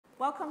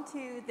Welcome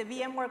to the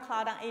VMware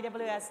Cloud on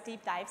AWS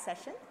Deep Dive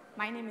session.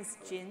 My name is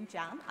Jin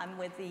Jiang. I'm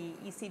with the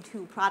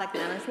EC2 product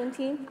management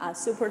team.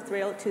 Super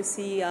thrilled to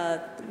see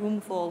a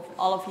room full of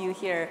all of you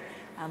here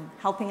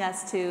helping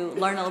us to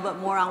learn a little bit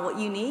more on what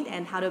you need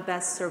and how to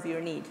best serve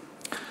your need.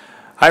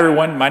 Hi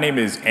everyone, my name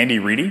is Andy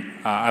Reedy.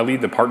 I lead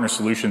the Partner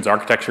Solutions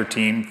Architecture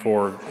team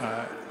for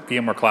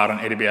VMware Cloud on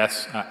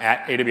AWS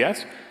at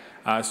AWS.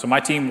 So my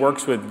team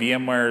works with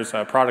VMware's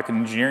product and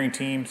engineering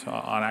teams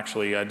on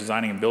actually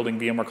designing and building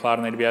VMware Cloud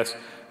on AWS.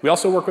 We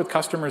also work with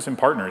customers and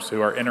partners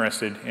who are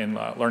interested in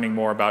learning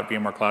more about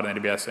VMware Cloud on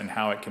AWS and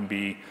how it can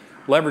be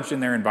leveraged in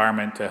their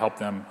environment to help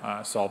them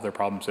solve their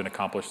problems and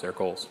accomplish their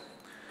goals.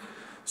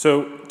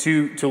 So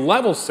to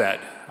level set,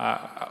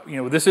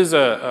 this is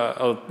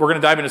we're going to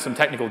dive into some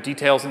technical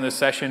details in this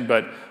session,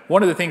 but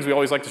one of the things we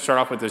always like to start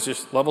off with is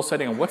just level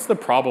setting on what's the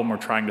problem we're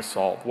trying to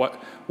solve.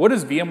 What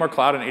does VMware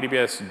Cloud and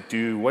AWS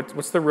do?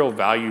 What's the real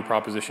value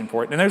proposition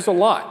for it? And there's a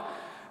lot,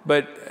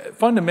 but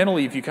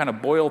fundamentally, if you kind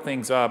of boil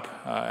things up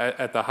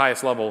at the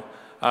highest level,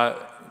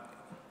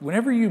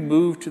 whenever you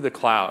move to the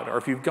cloud, or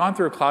if you've gone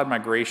through a cloud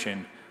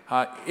migration,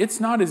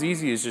 it's not as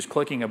easy as just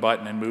clicking a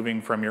button and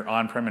moving from your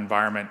on-prem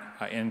environment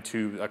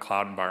into a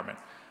cloud environment.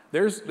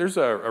 There's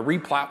a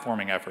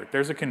re-platforming effort.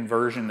 There's a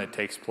conversion that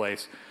takes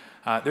place.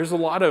 There's a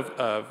lot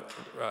of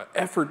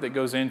effort that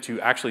goes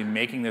into actually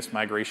making this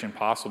migration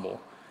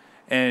possible.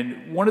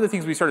 And one of the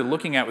things we started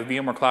looking at with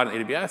VMware Cloud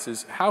and AWS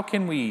is how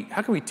can we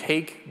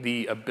take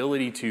the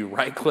ability to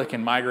right-click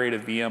and migrate a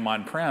VM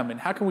on-prem, and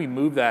how can we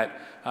move that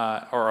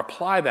or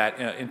apply that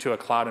into a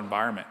cloud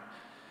environment?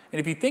 And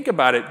if you think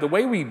about it, the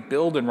way we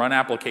build and run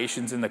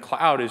applications in the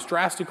cloud is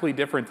drastically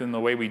different than the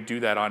way we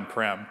do that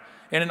on-prem.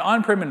 In an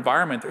on-prem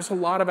environment, there's a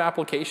lot of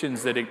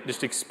applications that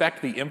just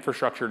expect the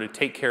infrastructure to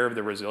take care of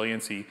the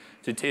resiliency,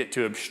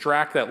 to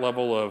abstract that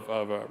level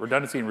of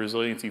redundancy and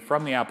resiliency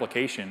from the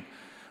application.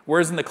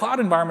 Whereas in the cloud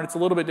environment, it's a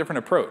little bit different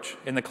approach.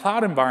 In the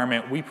cloud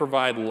environment, we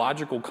provide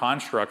logical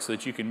constructs so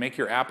that you can make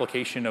your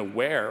application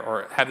aware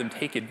or have them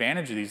take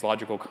advantage of these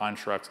logical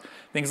constructs,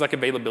 things like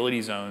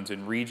availability zones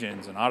and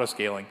regions and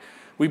autoscaling.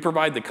 We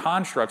provide the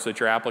constructs so that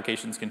your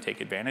applications can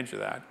take advantage of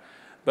that.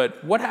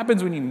 But what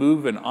happens when you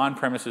move an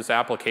on-premises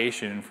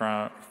application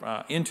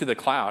into the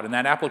cloud, and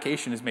that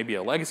application is maybe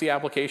a legacy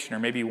application or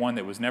maybe one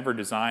that was never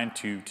designed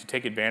to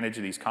take advantage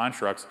of these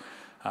constructs?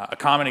 A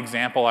common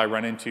example I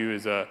run into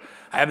is I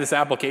have this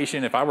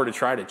application. If I were to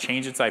try to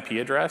change its IP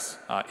address,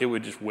 it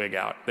would just wig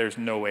out. There's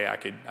no way I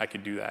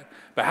could do that.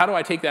 But how do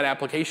I take that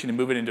application and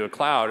move it into a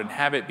cloud and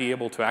have it be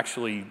able to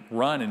actually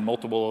run in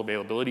multiple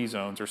availability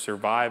zones or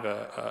survive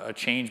a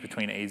change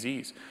between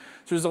AZs?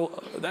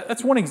 So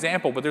that's one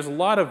example, but there's a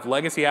lot of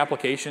legacy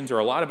applications or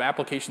a lot of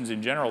applications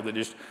in general that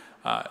just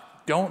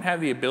don't have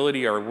the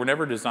ability or were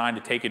never designed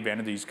to take advantage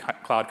of these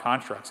cloud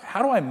constructs.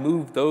 How do I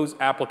move those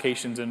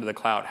applications into the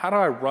cloud? How do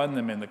I run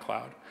them in the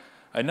cloud?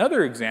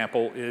 Another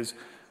example is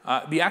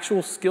the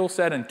actual skill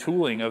set and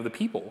tooling of the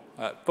people.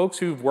 Folks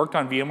who've worked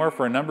on VMware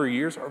for a number of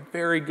years are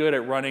very good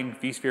at running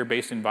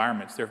vSphere-based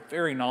environments. They're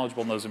very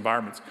knowledgeable in those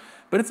environments.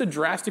 But it's a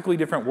drastically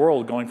different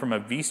world going from a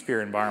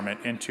vSphere environment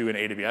into an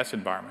AWS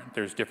environment.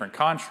 There's different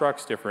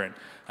constructs, different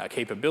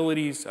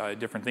capabilities,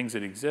 different things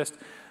that exist.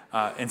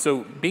 And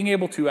so being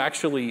able to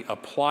actually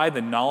apply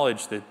the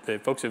knowledge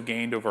that folks have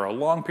gained over a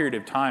long period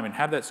of time and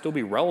have that still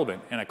be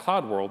relevant in a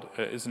cloud world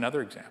is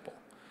another example.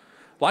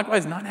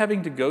 Likewise, not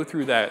having to go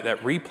through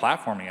that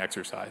re-platforming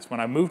exercise. When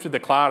I move to the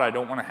cloud, I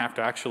don't want to have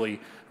to actually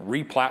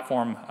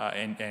re-platform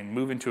and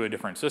move into a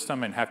different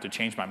system and have to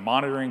change my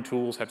monitoring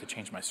tools, have to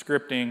change my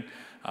scripting,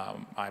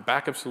 my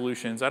backup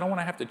solutions. I don't want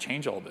to have to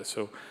change all this.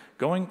 So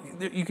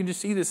you can just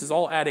see this is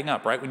all adding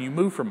up, right? When you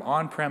move from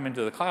on-prem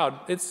into the cloud,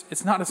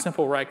 it's not a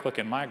simple right-click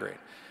and migrate.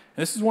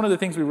 And this is one of the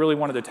things we really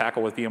wanted to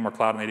tackle with VMware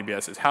Cloud and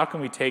AWS is how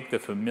can we take the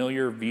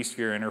familiar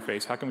vSphere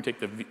interface, how can we take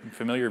the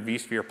familiar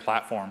vSphere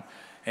platform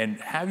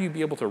and have you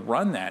be able to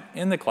run that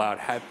in the cloud,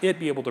 have it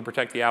be able to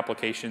protect the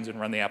applications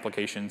and run the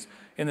applications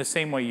in the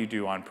same way you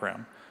do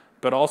on-prem,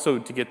 but also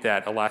to get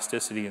that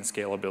elasticity and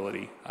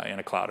scalability in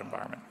a cloud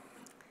environment.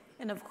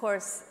 And of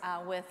course,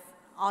 with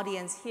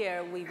audience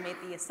here, we've made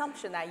the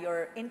assumption that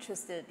you're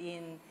interested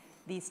in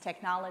these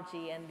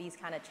technology and these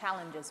kind of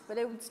challenges, but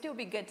it would still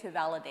be good to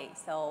validate.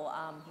 So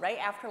right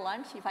after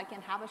lunch, if I can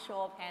have a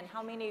show of hands,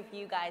 how many of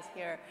you guys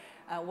here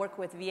work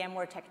with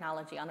VMware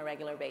technology on a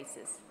regular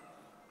basis?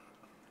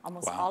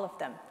 Almost wow. All of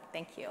them.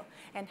 Thank you.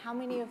 And how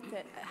many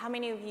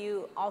of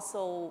you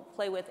also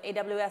play with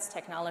AWS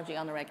technology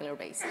on a regular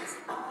basis?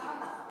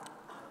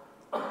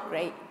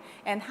 Great.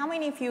 And how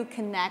many of you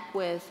connect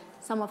with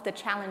some of the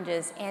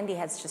challenges Andy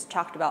has just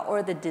talked about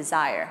or the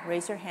desire?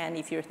 Raise your hand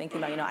if you're thinking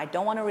about, I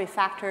don't want to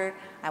refactor,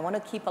 I want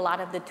to keep a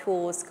lot of the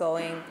tools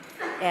going,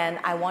 and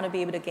I want to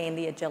be able to gain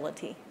the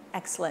agility.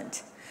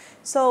 Excellent.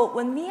 So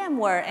when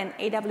VMware and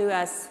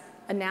AWS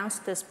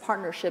announced this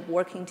partnership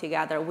working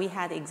together, we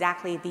had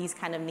exactly these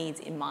kind of needs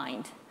in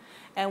mind.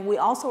 And we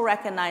also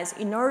recognize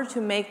in order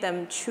to make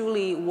them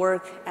truly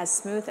work as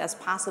smooth as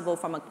possible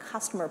from a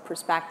customer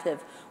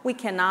perspective, we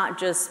cannot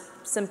just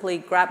simply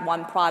grab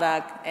one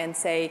product and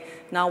say,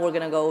 now we're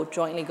going to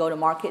jointly go to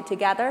market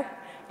together,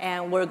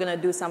 and we're going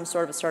to do some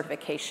sort of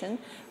certification.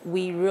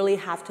 We really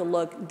have to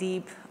look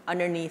deep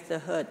underneath the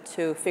hood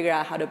to figure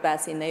out how to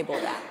best enable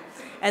that.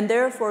 And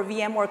therefore,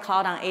 VMware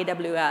Cloud on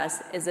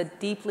AWS is a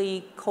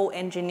deeply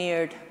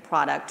co-engineered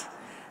product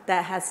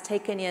that has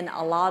taken in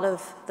a lot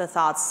of the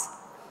thoughts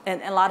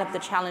and a lot of the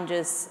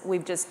challenges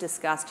we've just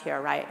discussed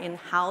here, right? In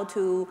how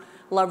to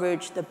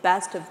leverage the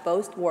best of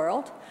both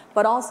worlds,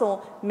 but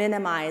also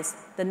minimize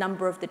the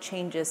number of the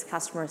changes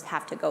customers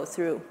have to go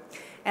through.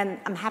 And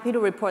I'm happy to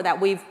report that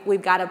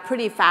we've got a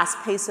pretty fast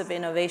pace of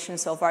innovation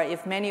so far.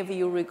 If many of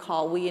you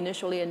recall, we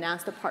initially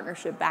announced the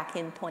partnership back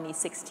in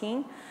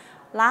 2016.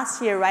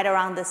 Last year, right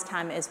around this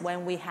time, is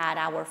when we had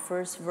our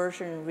first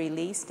version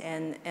released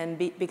and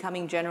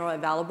becoming generally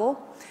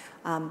available.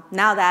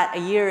 Now that a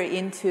year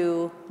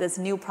into this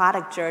new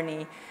product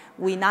journey,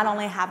 we not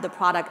only have the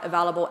product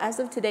available as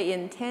of today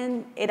in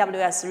 10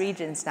 AWS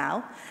regions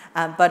now,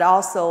 but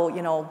also,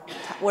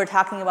 we're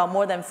talking about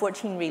more than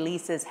 14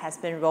 releases has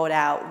been rolled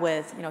out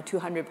with,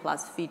 200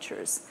 plus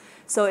features.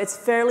 So it's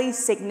fairly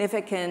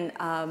significant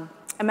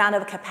amount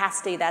of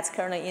capacity that's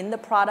currently in the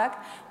product.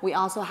 We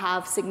also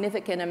have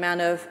significant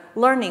amount of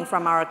learning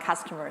from our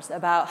customers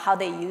about how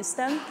they use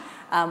them,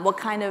 what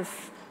kind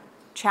of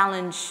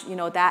challenge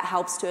that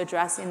helps to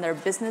address in their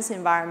business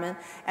environment.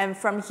 And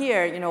from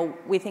here,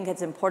 we think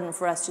it's important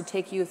for us to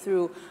take you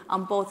through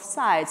on both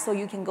sides so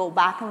you can go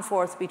back and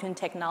forth between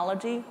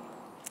technology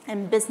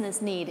and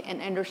business need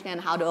and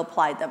understand how to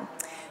apply them.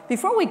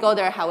 Before we go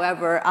there,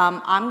 however,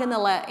 I'm going to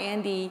let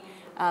Andy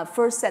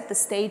first set the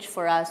stage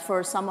for us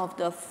for some of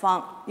the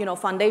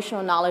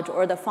foundational knowledge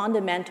or the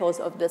fundamentals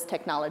of this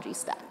technology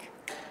stack.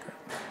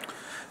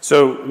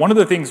 So one of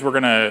the things we're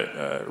going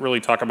to really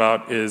talk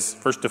about is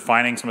first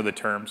defining some of the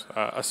terms.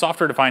 A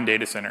software-defined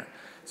data center.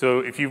 So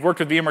if you've worked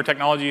with VMware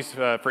Technologies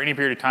for any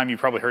period of time, you've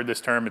probably heard this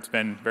term. It's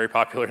been very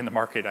popular in the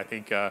market. I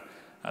think the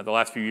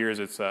last few years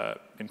it's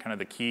been kind of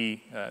the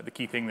key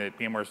thing that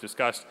VMware's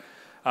discussed.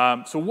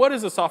 So what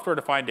is a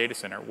software-defined data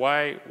center?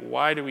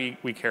 Why do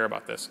we care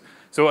about this?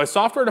 So a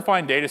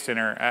software-defined data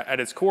center at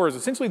its core is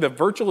essentially the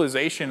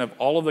virtualization of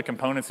all of the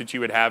components that you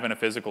would have in a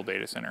physical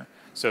data center.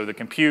 So the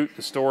compute,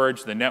 the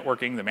storage, the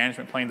networking, the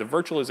management plane, the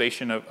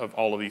virtualization of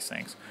all of these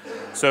things.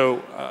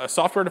 So a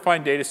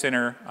software-defined data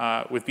center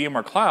with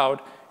VMware Cloud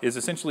is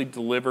essentially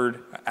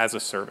delivered as a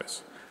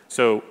service.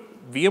 So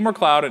VMware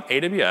Cloud and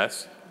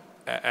AWS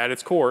at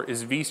its core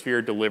is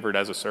vSphere delivered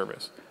as a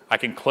service. I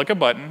can click a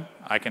button,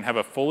 I can have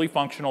a fully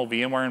functional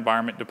VMware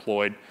environment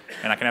deployed,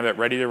 and I can have that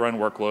ready to run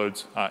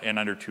workloads in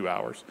under 2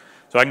 hours.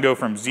 So I can go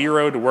from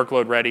 0 to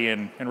workload ready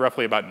in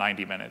roughly about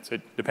 90 minutes.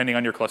 Depending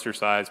on your cluster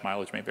size,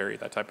 mileage may vary,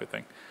 that type of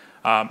thing.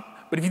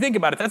 But if you think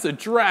about it, that's a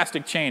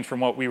drastic change from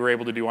what we were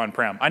able to do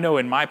on-prem. I know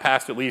in my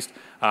past, at least,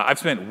 I've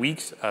spent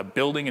weeks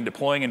building and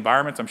deploying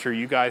environments. I'm sure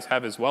you guys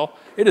have as well.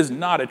 It is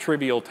not a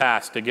trivial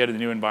task to get a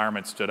new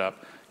environment stood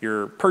up.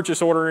 You're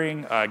purchase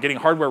ordering, getting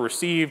hardware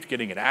received,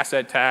 getting an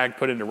asset tagged,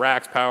 put into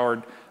racks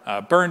powered,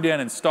 burned in,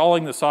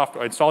 installing the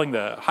software, installing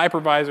the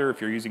hypervisor. If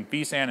you're using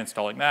vSAN,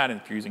 installing that, and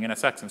if you're using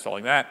NSX,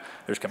 installing that.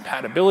 There's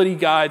compatibility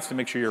guides to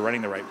make sure you're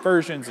running the right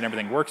versions and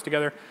everything works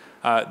together.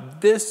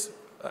 This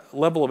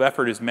level of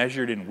effort is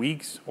measured in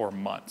weeks or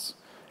months.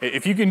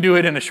 If you can do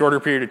it in a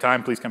shorter period of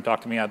time, please come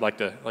talk to me. I'd like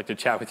to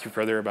chat with you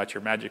further about your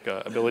magic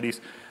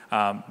abilities.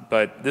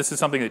 But this is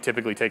something that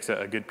typically takes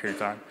a good period of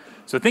time.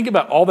 So think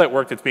about all that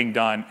work that's being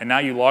done, and now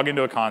you log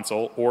into a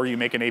console or you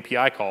make an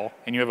API call,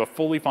 and you have a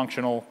fully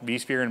functional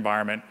vSphere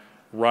environment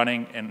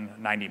running in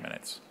 90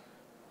 minutes.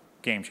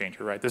 Game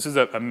changer, right? This is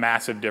a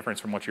massive difference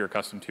from what you're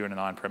accustomed to in an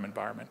on-prem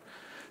environment.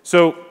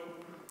 So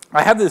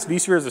I have this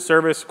vSphere as a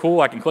service.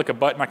 Cool, I can click a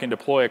button, I can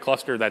deploy a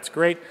cluster, that's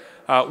great.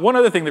 One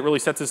other thing that really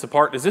sets this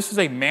apart is this is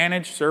a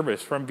managed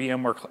service from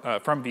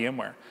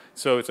VMware.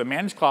 So it's a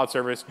managed cloud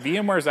service.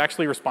 VMware is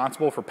actually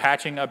responsible for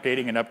patching,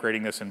 updating, and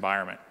upgrading this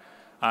environment.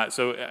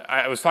 So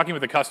I was talking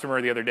with a customer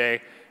the other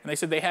day, and they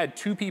said they had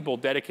 2 people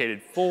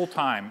dedicated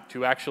full-time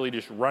to actually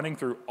just running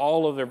through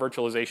all of their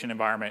virtualization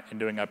environment and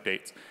doing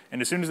updates.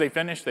 And as soon as they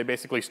finished, they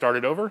basically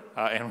started over,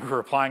 and we were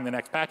applying the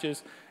next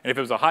patches. And if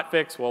it was a hot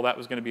fix, well, that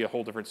was going to be a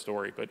whole different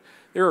story. But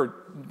there are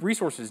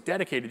resources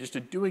dedicated just to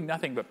doing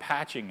nothing but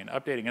patching and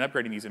updating and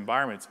upgrading these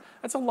environments.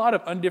 That's a lot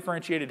of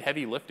undifferentiated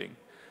heavy lifting.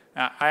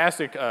 I asked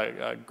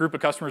a group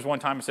of customers one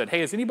time and said,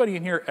 hey, has anybody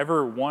in here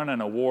ever won an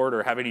award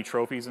or have any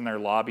trophies in their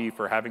lobby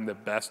for having the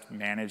best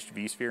managed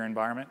vSphere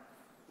environment?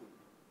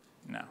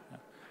 No,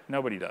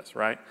 nobody does,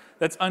 right?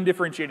 That's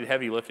undifferentiated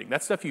heavy lifting.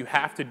 That's stuff you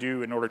have to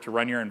do in order to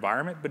run your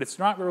environment, but it's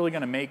not really going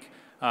to make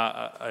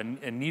a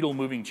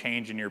needle-moving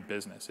change in your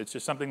business. It's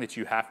just something that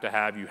you have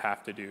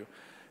to do.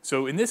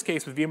 So in this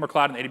case, with VMware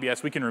Cloud and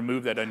AWS, we can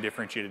remove that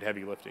undifferentiated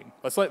heavy lifting.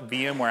 Let's let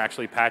VMware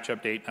actually patch,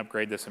 update, and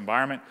upgrade this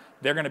environment.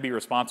 They're going to be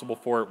responsible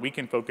for it. We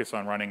can focus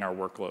on running our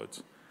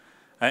workloads.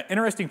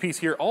 Interesting piece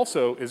here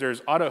also is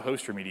there's auto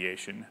host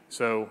remediation.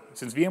 So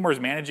since VMware is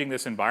managing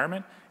this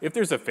environment, if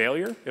there's a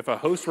failure, if a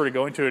host were to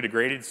go into a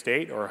degraded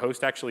state or a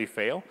host actually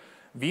fail,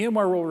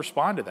 VMware will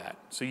respond to that.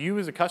 So you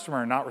as a customer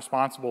are not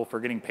responsible for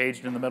getting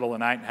paged in the middle of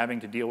the night and having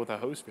to deal with a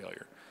host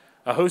failure.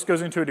 A host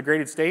goes into a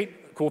degraded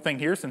state. Cool thing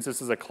here, since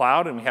this is a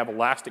cloud and we have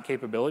elastic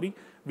capability,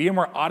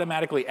 VMware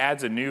automatically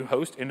adds a new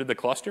host into the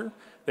cluster.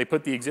 They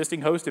put the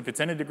existing host, if it's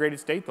in a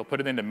degraded state, they'll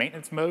put it into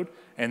maintenance mode,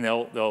 and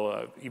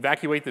they'll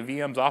evacuate the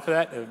VMs off of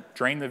that,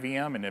 drain the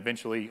VM, and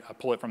eventually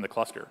pull it from the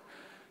cluster.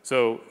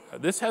 So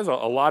this has a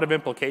lot of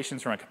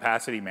implications from a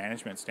capacity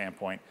management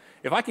standpoint.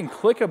 If I can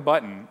click a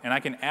button and I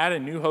can add a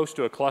new host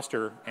to a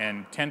cluster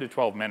in 10 to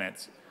 12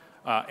 minutes,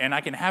 and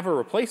I can have a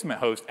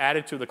replacement host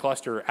added to the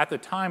cluster at the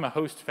time a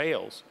host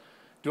fails,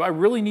 do I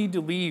really need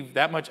to leave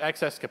that much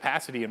excess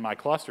capacity in my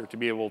cluster to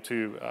be able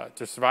to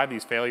survive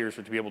these failures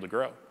or to be able to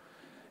grow?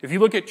 If you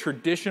look at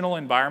traditional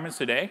environments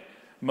today,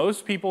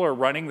 most people are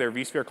running their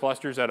vSphere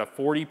clusters at a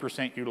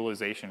 40%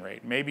 utilization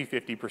rate, maybe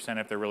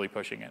 50% if they're really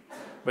pushing it.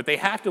 But they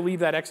have to leave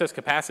that excess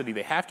capacity.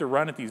 They have to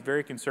run at these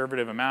very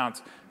conservative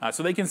amounts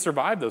so they can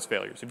survive those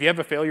failures. If you have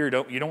a failure,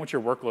 you don't want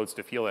your workloads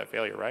to feel that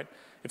failure, right?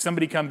 If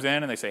somebody comes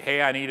in and they say,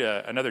 hey, I need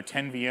another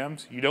 10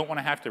 VMs, you don't want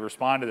to have to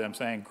respond to them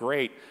saying,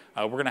 great,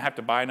 we're going to have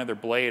to buy another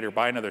blade or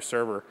buy another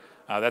server.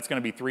 That's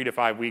going to be 3 to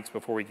 5 weeks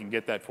before we can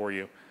get that for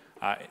you.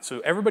 So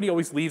everybody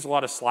always leaves a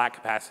lot of slack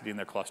capacity in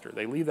their cluster.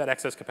 They leave that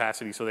excess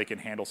capacity so they can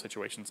handle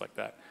situations like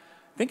that.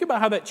 Think about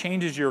how that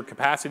changes your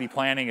capacity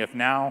planning if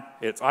now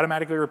it's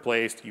automatically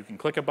replaced, you can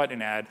click a button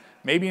and add.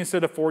 Maybe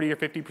instead of 40 or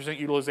 50%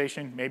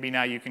 utilization, maybe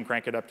now you can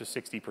crank it up to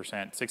 60%,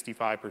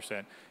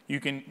 65%. You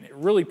can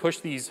really push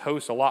these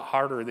hosts a lot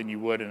harder than you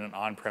would in an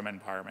on-prem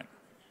environment.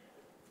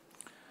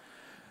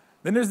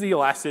 Then there's the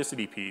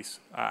elasticity piece.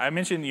 I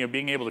mentioned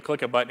being able to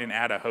click a button and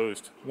add a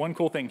host. One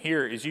cool thing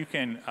here is you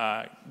can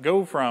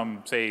go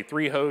from, say,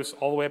 3 hosts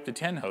all the way up to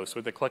 10 hosts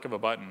with the click of a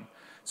button.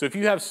 So if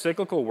you have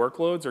cyclical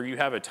workloads or you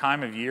have a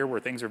time of year where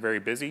things are very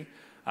busy,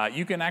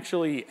 you can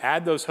actually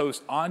add those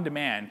hosts on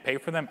demand, pay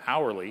for them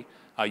hourly,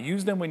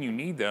 use them when you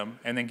need them,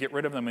 and then get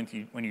rid of them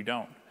when you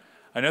don't.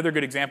 Another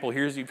good example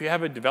here is if you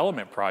have a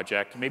development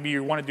project, maybe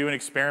you want to do an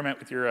experiment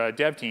with your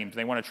dev teams and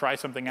they want to try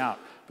something out,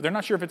 but they're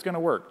not sure if it's going to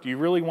work. Do you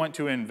really want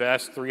to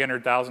invest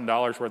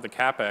 $300,000 worth of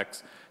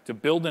CapEx to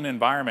build an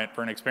environment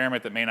for an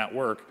experiment that may not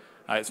work?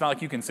 It's not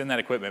like you can send that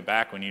equipment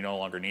back when you no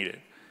longer need it.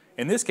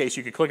 In this case,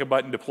 you could click a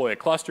button, deploy a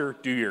cluster,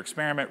 do your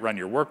experiment, run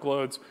your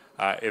workloads.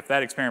 If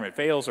that experiment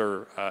fails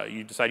or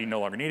you decide you no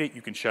longer need it,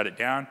 you can shut it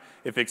down.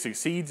 If it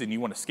succeeds and you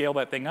want to scale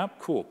that thing up,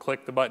 cool,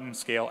 click the button,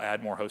 scale,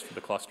 add more hosts to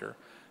the cluster.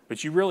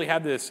 But you really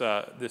have this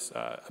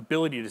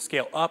ability to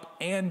scale up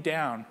and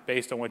down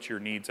based on what your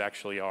needs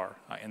actually are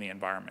in the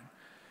environment.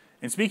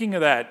 And speaking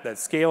of that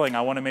scaling,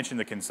 I want to mention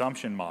the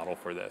consumption model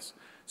for this.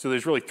 So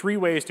there's really 3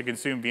 ways to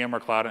consume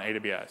VMware Cloud on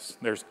AWS.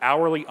 There's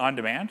hourly on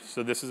demand.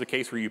 So this is a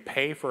case where you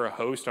pay for a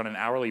host on an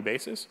hourly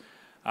basis.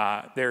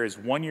 There is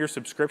 1-year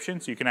subscription,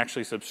 so you can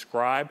actually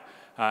subscribe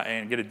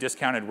and get a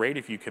discounted rate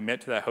if you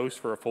commit to that host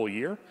for a full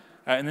year.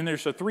 And then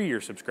there's a 3-year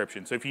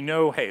subscription. So if you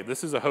know, hey,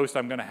 this is a host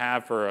I'm going to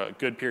have for a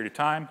good period of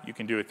time, you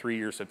can do a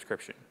 3-year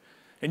subscription.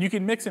 And you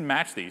can mix and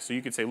match these. So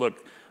you could say,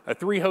 look, a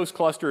 3-host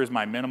cluster is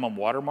my minimum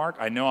watermark.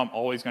 I know I'm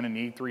always going to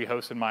need 3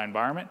 hosts in my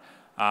environment.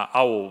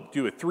 I will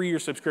do a 3-year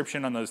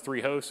subscription on those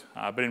 3 hosts.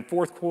 But in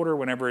fourth quarter,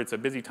 whenever it's a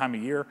busy time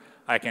of year,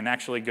 I can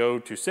actually go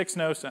to 6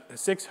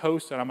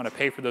 hosts, and I'm going to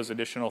pay for those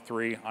additional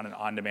 3 on an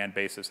on-demand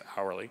basis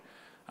hourly.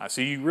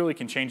 So you really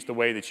can change the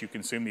way that you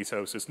consume these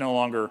hosts. It's no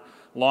longer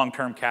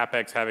long-term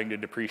CapEx having to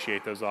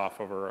depreciate those off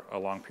over a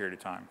long period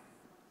of time.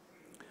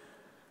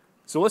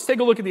 So let's take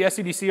a look at the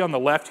SCDC on the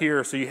left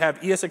here. So you have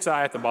ESXi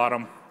at the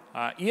bottom.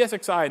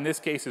 ESXi in this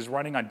case is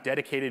running on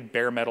dedicated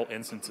bare metal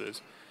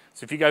instances.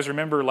 So if you guys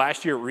remember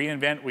last year at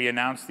reInvent, we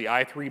announced the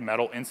i3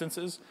 Metal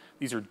instances.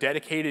 These are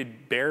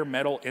dedicated bare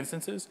metal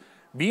instances.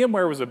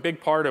 VMware was a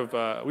big part of,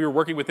 we were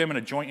working with them in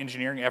a joint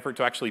engineering effort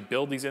to actually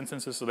build these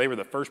instances, so they were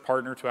the first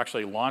partner to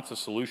actually launch a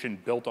solution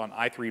built on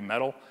i3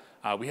 Metal.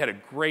 We had a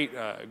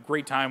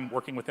great time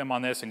working with them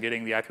on this and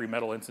getting the i3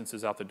 Metal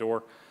instances out the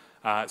door.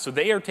 So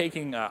they are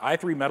taking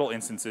i3 Metal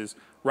instances,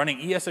 running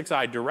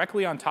ESXi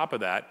directly on top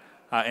of that,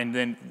 and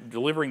then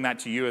delivering that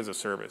to you as a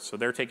service. So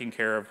they're taking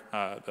care of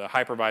the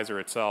hypervisor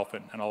itself,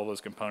 and all of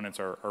those components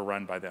are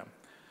run by them.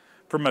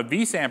 From a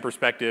vSAN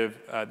perspective,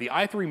 the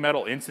i3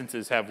 Metal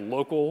instances have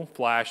local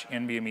flash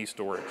NVMe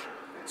storage.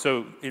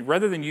 So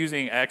rather than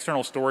using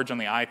external storage on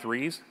the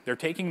i3s, they're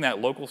taking that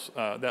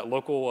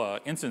local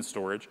instance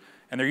storage,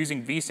 and they're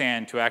using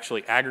vSAN to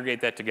actually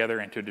aggregate that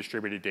together into a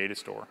distributed data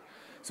store.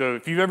 So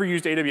if you've ever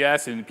used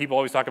AWS, and people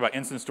always talk about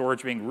instance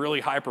storage being really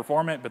high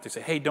performant, but they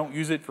say, hey, don't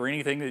use it for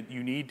anything that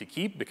you need to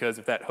keep, because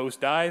if that host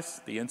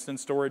dies, the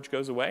instance storage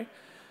goes away.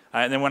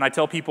 And then when I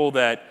tell people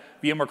that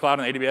VMware Cloud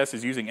on AWS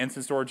is using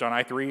instance storage on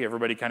i3,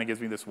 everybody kind of gives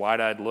me this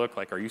wide-eyed look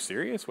like, are you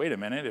serious? Wait a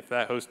minute, if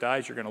that host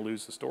dies, you're going to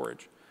lose the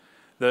storage.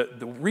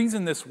 The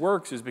reason this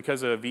works is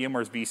because of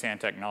VMware's vSAN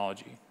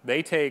technology.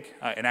 They take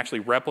and actually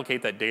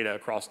replicate that data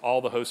across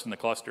all the hosts in the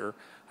cluster.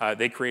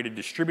 They create a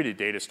distributed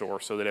data store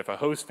so that if a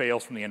host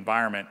fails from the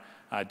environment,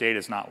 data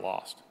is not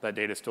lost. That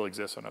data still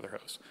exists on other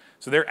hosts.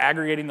 So they're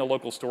aggregating the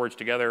local storage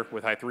together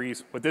with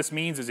i3s. What this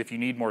means is if you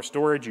need more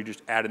storage, you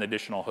just add an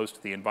additional host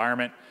to the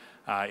environment.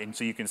 And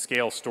so you can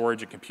scale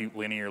storage and compute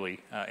linearly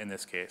in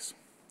this case.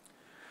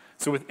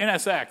 So with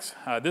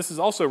NSX, this is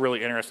also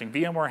really interesting.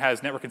 VMware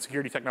has network and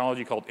security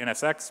technology called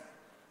NSX.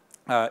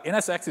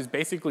 NSX is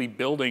basically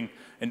building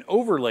an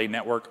overlay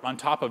network on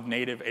top of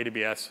native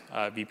AWS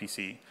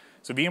VPC.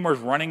 So VMware is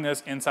running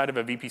this inside of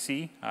a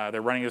VPC.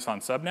 They're running this on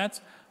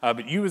subnets,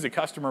 but you as a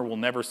customer will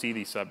never see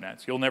these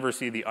subnets. You'll never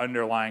see the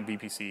underlying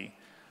VPC.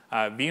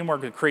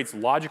 VMware creates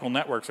logical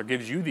networks or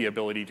gives you the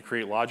ability to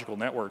create logical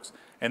networks,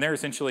 and they're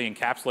essentially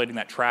encapsulating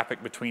that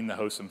traffic between the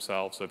hosts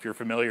themselves. So if you're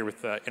familiar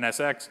with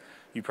NSX,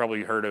 you've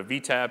probably heard of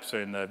VTEPS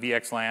and the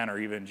VXLAN or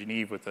even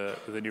Geneve with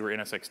the newer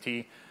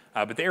NSXT.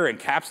 But they are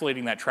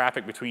encapsulating that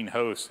traffic between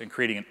hosts and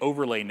creating an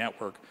overlay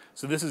network.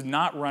 So this is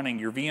not running,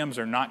 your VMs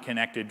are not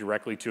connected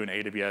directly to an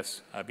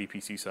AWS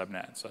VPC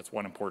subnet. So that's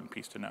one important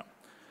piece to know.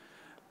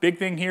 Big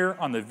thing here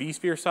on the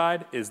vSphere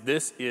side is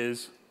this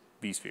is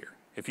vSphere.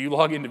 If you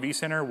log into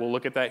vCenter, we'll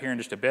look at that here in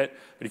just a bit,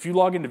 but if you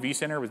log into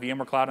vCenter with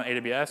VMware Cloud on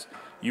AWS,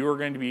 you are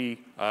going to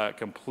be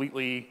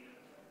completely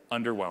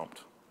underwhelmed.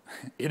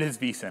 It is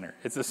vCenter.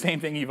 It's the same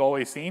thing you've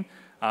always seen.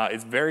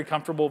 It's very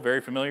comfortable, very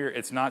familiar.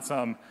 It's not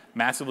some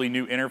massively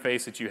new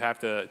interface that you have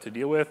to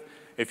deal with.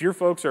 If your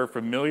folks are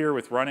familiar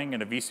with running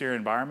in a vSphere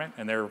environment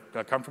and they're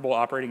comfortable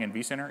operating in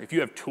vCenter, if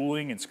you have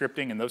tooling and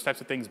scripting and those types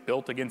of things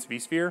built against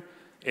vSphere,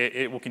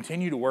 it will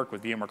continue to work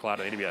with VMware Cloud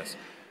on AWS.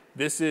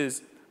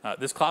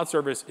 This cloud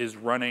service is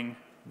running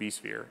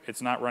vSphere.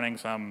 It's not running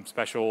some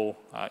special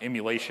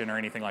emulation or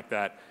anything like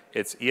that.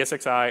 It's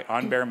ESXi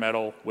on bare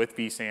metal with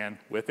vSAN,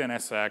 with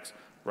NSX,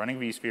 running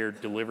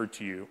vSphere delivered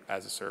to you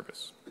as a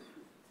service.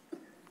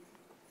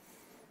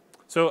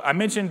 So I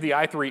mentioned the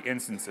i3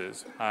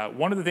 instances.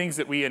 One of the things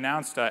that we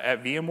announced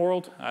at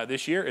VMworld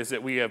this year is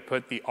that we have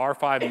put the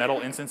R5 Metal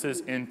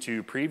instances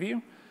into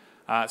preview.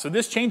 So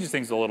this changes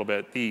things a little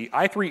bit. The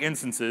i3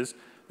 instances,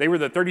 they were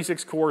the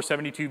 36-core,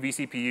 72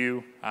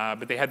 vCPU,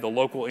 but they had the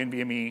local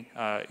NVMe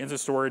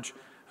instance storage.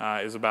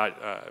 It was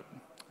about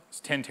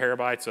 10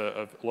 terabytes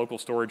of local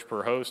storage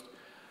per host.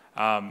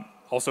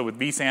 Also with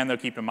vSAN, though,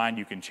 keep in mind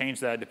you can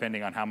change that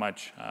depending on how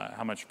much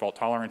fault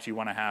tolerance you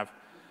want to have.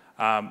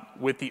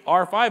 With the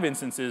R5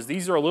 instances,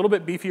 these are a little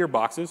bit beefier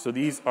boxes. So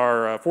these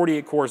are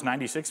 48 cores,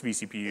 96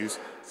 vCPUs,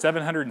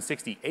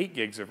 768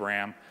 gigs of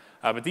RAM.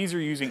 But these are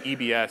using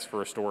EBS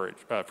for storage,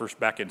 for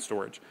backend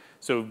storage.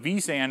 So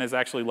vSAN is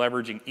actually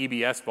leveraging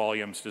EBS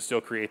volumes to still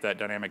create that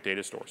dynamic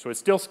data store. So it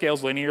still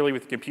scales linearly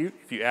with compute.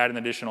 If you add an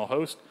additional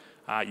host,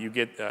 you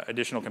get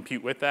additional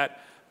compute with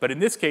that. But in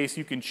this case,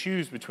 you can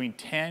choose between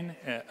 10,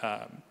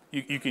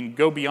 you can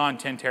go beyond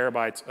 10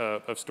 terabytes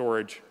of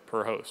storage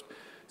per host.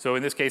 So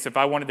in this case, if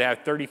I wanted to have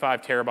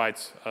 35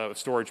 terabytes of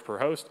storage per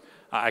host,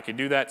 I could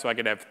do that. So I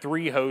could have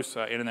 3 hosts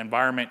in an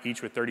environment,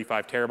 each with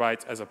 35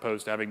 terabytes, as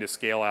opposed to having to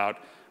scale out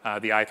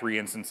the i3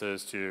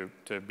 instances to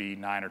be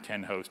 9 or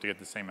 10 hosts to get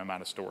the same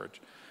amount of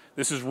storage.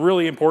 This is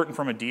really important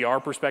from a DR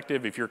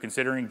perspective. If you're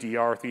considering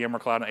DR with VMware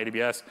Cloud on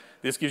AWS,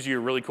 this gives you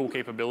a really cool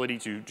capability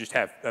to just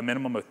have a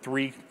minimum of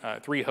three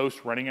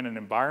hosts running in an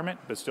environment,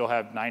 but still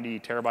have 90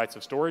 terabytes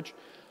of storage.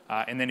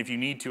 And then if you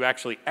need to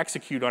actually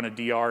execute on a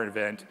DR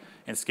event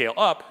and scale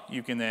up,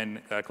 you can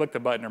then click the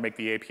button or make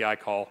the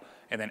API call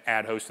and then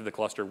add hosts to the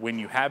cluster when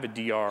you have a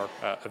DR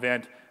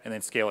event, and then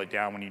scale it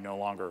down when you no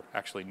longer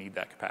actually need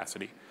that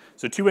capacity.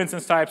 So 2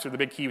 instance types are the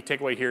big key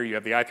takeaway here. You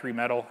have the i3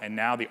 Metal and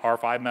now the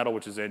R5 Metal,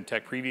 which is in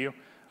tech preview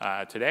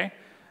today.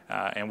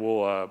 And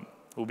we'll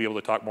be able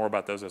to talk more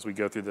about those as we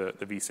go through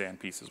the vSAN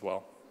piece as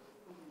well.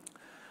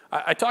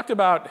 I talked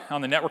about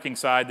on the networking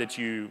side that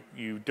you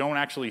don't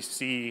actually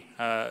see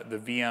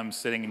the VMs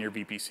sitting in your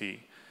VPC.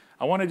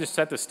 I want to just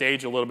set the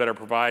stage a little bit or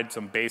provide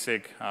some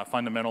basic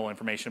fundamental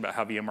information about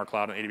how VMware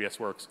Cloud on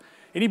AWS works.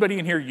 Anybody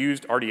in here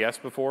used RDS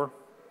before?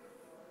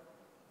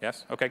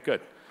 Yes? Okay,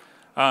 good.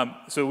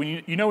 So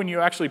when when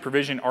you actually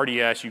provision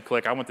RDS, you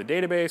click, I want the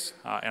database,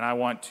 and I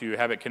want to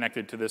have it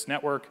connected to this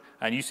network,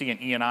 and you see an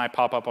ENI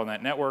pop up on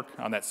that network,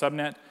 on that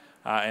subnet,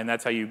 and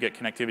that's how you get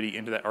connectivity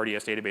into that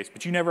RDS database.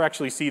 But you never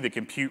actually see the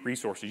compute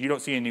resources. You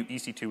don't see a new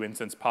EC2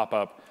 instance pop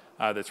up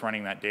that's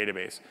running that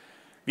database.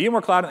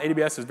 VMware Cloud on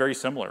AWS is very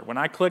similar. When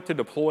I click to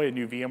deploy a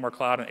new VMware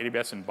Cloud on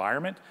AWS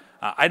environment,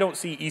 I don't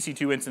see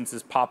EC2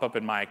 instances pop up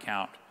in my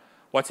account.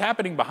 What's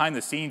happening behind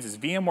the scenes is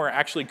VMware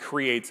actually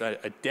creates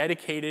a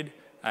dedicated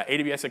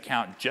AWS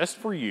account just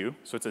for you.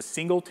 So it's a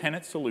single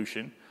tenant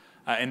solution,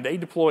 and they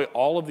deploy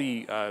all of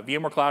the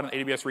VMware Cloud and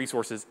AWS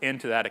resources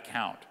into that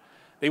account.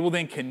 They will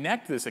then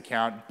connect this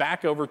account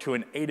back over to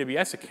an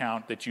AWS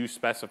account that you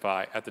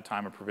specify at the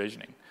time of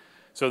provisioning.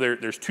 So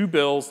there's 2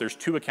 bills, there's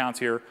 2 accounts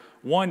here.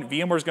 One,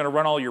 VMware is going to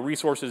run all your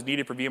resources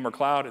needed for VMware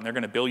Cloud, and they're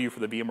going to bill you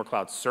for the VMware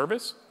Cloud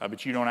service,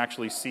 but you don't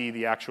actually see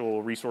the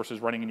actual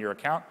resources running in your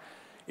account.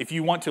 If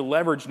you want to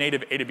leverage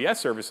native AWS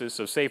services,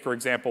 so say, for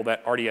example,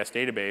 that RDS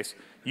database,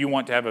 you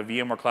want to have a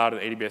VMware Cloud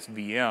and AWS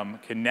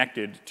VM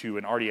connected to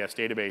an RDS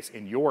database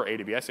in your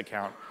AWS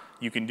account,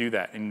 you can do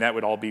that, and that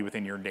would all be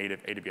within your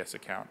native AWS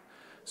account.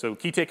 So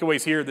key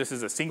takeaways here, this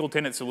is a single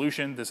tenant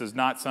solution. This is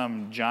not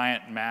some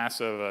giant mass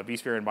of a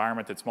vSphere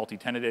environment that's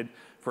multi-tenanted.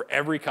 For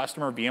every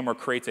customer, VMware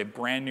creates a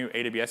brand new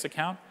AWS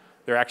account.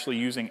 They're actually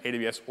using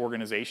AWS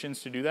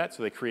organizations to do that,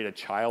 so they create a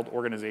child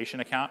organization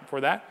account for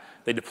that.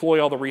 They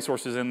deploy all the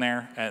resources in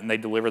there, and they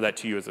deliver that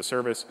to you as a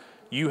service.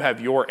 You have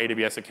your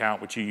AWS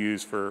account, which you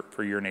use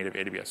for your native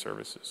AWS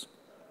services.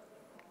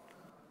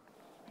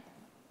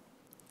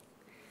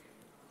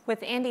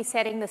 With Andy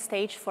setting the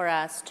stage for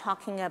us,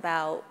 talking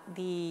about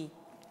the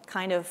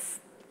kind of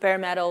bare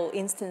metal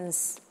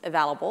instance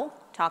available,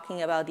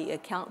 talking about the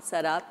account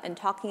setup, and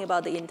talking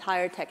about the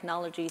entire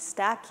technology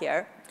stack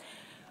here,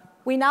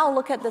 we now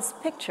look at this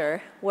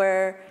picture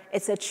where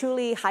it's a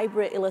truly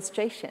hybrid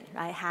illustration.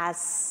 It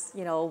has,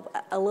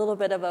 a little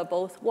bit of a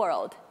both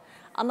world.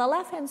 On the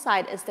left-hand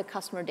side is the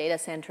customer data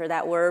center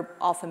that we're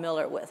all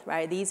familiar with,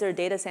 right? These are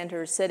data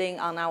centers sitting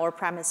on our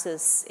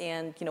premises,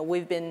 and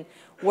we've been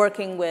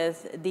working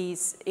with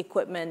these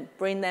equipment,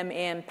 bring them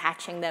in,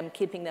 patching them,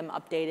 keeping them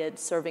updated,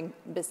 serving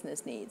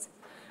business needs.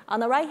 On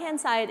the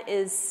right-hand side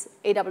is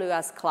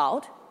AWS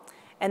Cloud,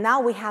 and now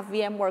we have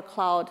VMware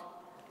Cloud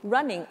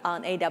running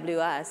on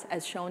AWS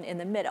as shown in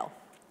the middle.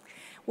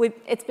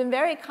 It's been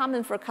very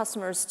common for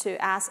customers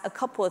to ask a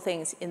couple of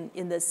things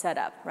in this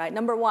setup, right?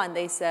 Number one,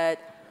 they said,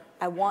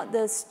 I want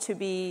this to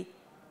be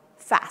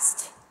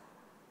fast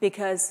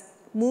because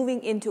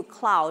moving into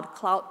cloud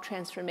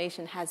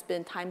transformation has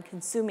been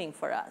time-consuming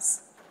for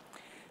us.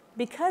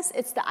 Because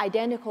it's the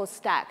identical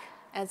stack,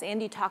 as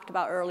Andy talked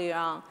about earlier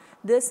on,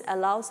 this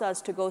allows us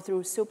to go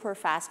through super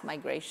fast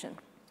migration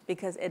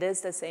because it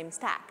is the same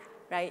stack,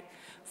 right?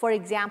 For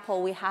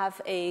example, we have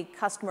a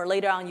customer,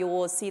 later on you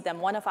will see them,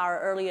 one of our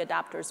early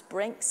adopters,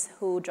 Brinks,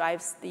 who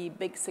drives the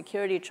big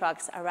security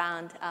trucks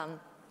around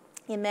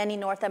in many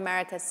North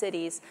America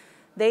cities.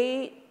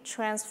 They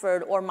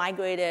transferred or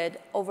migrated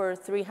over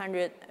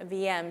 300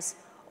 VMs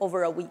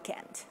over a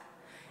weekend.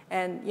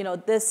 And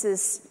this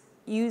is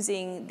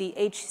using the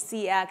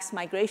HCX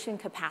migration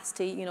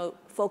capacity,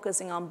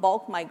 focusing on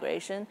bulk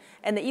migration.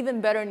 And the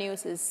even better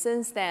news is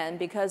since then,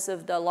 because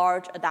of the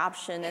large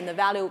adoption and the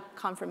value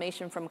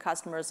confirmation from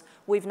customers,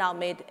 we've now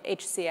made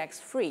HCX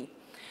free.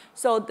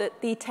 So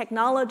the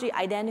technology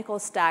identical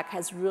stack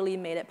has really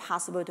made it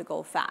possible to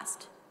go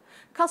fast.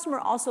 Customer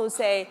also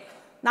say,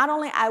 not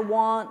only I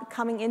want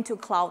coming into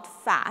cloud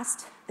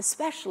fast,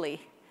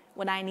 especially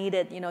when I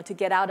needed to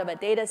get out of a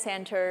data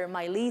center,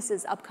 my lease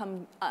is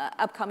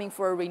upcoming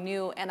for a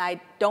renew, and I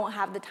don't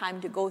have the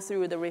time to go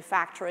through the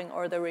refactoring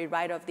or the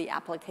rewrite of the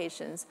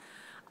applications.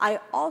 I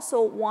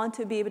also want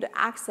to be able to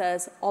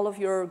access all of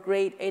your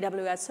great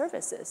AWS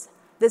services.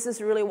 This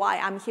is really why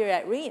I'm here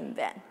at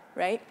re:Invent,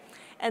 right?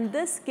 And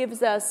this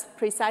gives us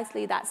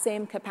precisely that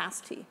same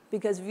capacity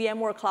because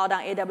VMware Cloud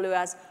on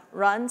AWS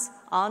runs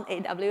on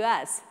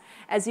AWS.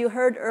 As you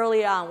heard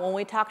early on when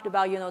we talked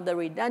about the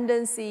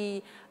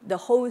redundancy, the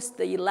host,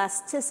 the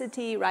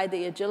elasticity, right,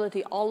 the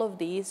agility, all of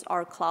these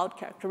are cloud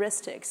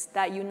characteristics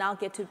that you now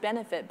get to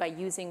benefit by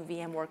using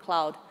VMware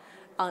Cloud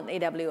on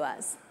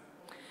AWS.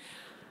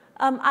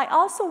 I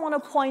also want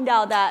to point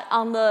out that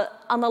on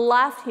the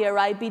left here,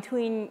 right,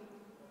 between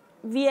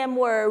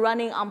VMware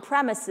running on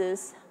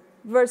premises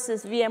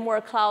versus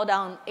VMware Cloud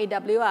on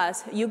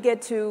AWS, you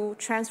get to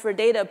transfer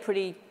data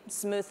pretty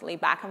smoothly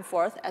back and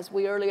forth, as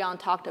we early on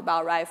talked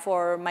about, right,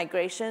 for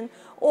migration.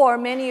 Or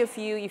many of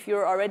you, if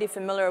you're already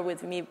familiar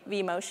with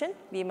vMotion,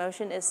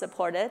 vMotion is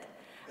supported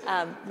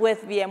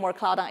with VMware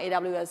Cloud on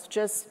AWS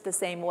just the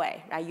same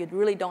way, right? You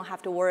really don't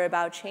have to worry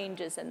about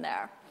changes in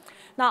there.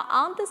 Now,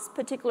 on this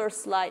particular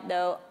slide,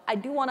 though, I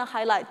do want to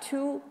highlight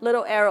two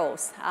little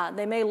arrows.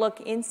 They may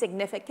look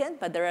insignificant,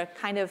 but they're a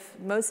kind of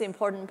most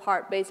important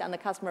part based on the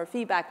customer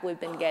feedback we've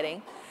been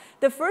getting.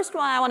 The first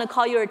one I want to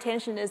call your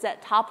attention is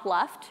at top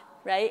left,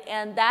 right?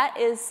 And that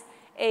is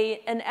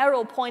an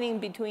arrow pointing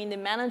between the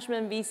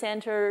management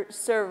vCenter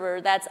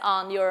server that's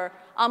on your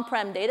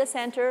on-prem data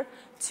center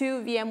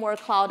to VMware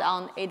Cloud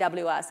on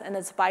AWS, and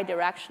it's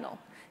bidirectional.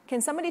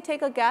 Can somebody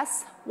take a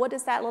guess? What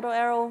does that little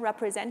arrow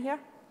represent here?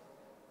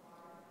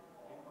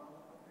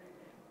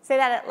 Say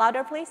that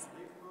louder, please.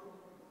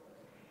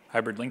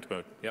 Hybrid linked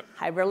mode, yep.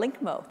 Hybrid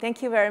linked mode,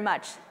 thank you very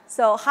much.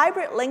 So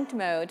hybrid linked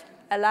mode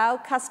allow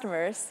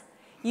customers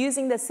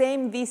using the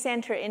same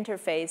vCenter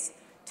interface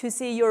to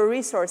see your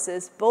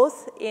resources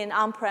both in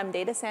on-prem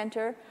data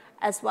center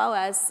as well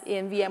as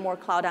in VMware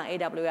Cloud on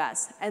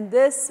AWS. And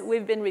this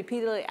we've been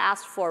repeatedly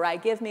asked for,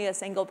 right? Give me a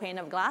single pane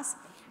of glass.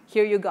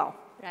 Here you go,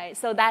 right?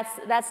 So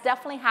that's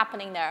definitely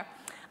happening there.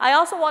 I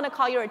also want to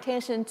call your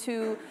attention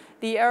to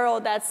the arrow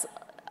that's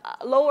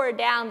lower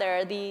down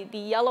there, the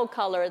yellow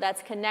color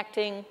that's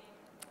connecting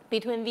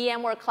between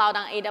VMware Cloud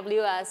on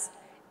AWS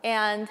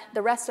and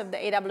the rest of the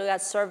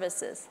AWS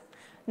services.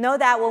 Know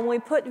that when we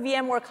put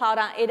VMware Cloud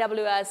on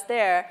AWS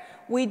there,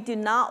 we do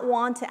not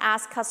want to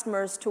ask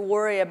customers to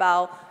worry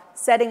about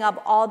setting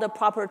up all the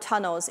proper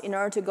tunnels in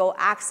order to go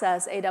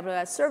access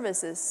AWS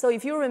services. So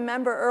if you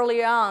remember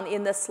earlier on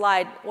in the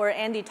slide where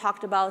Andy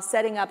talked about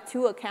setting up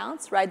 2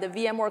 accounts, right, the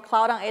VMware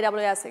Cloud on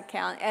AWS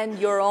account and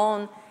your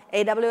own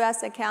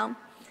AWS account,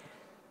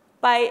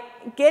 by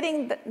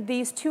getting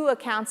these 2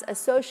 accounts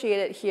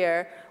associated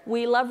here,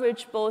 we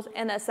leverage both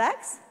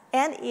NSX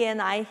and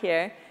ENI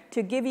here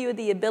to give you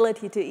the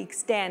ability to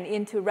extend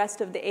into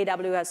rest of the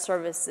AWS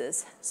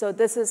services. So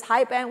this is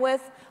high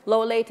bandwidth,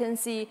 low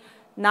latency,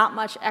 not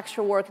much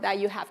extra work that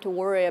you have to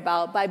worry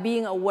about by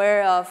being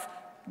aware of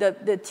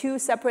the 2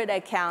 separate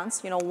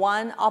accounts,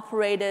 one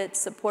operated,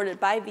 supported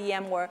by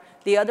VMware,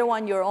 the other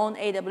one your own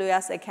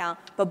AWS account,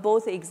 but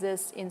both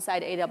exist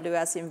inside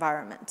AWS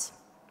environment.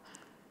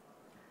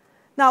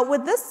 Now,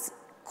 with this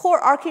core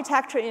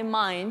architecture in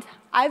mind,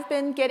 I've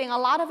been getting a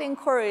lot of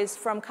inquiries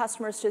from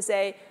customers to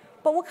say,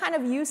 but what kind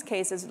of use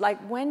cases? Like,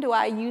 when do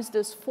I use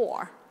this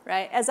for,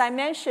 right? As I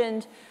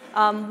mentioned,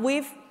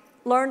 we've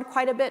learned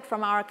quite a bit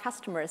from our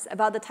customers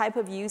about the type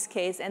of use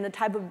case and the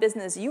type of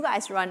business you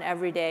guys run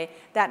every day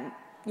that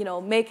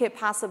make it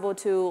possible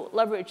to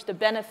leverage the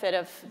benefit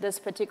of this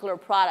particular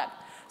product.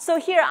 So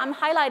here, I'm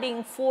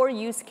highlighting 4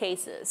 use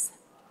cases.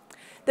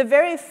 The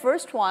very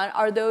first one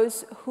are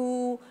those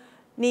who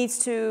needs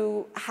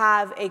to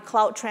have a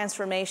cloud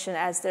transformation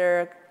as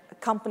their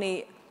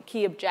company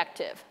key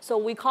objective. So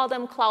we call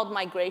them cloud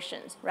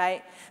migrations,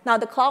 right? Now,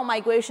 the cloud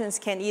migrations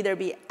can either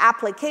be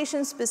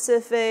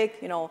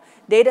application-specific,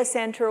 data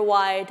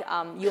center-wide.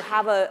 You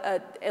have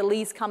a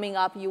lease coming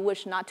up. You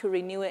wish not to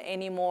renew it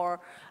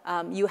anymore.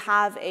 You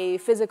have a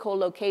physical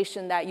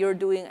location that you're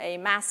doing a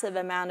massive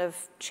amount of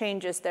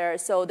changes there.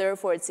 So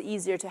therefore, it's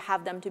easier to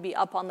have them to be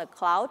up on the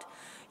cloud.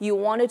 You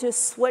wanted to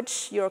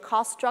switch your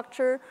cost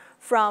structure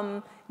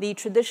from the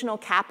traditional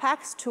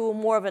CapEx to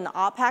more of an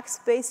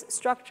OpEx-based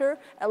structure,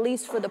 at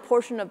least for the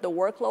portion of the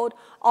workload.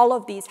 All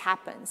of these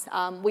happens.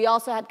 We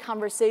also had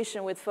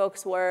conversation with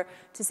folks where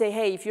to say,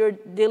 hey, if you're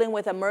dealing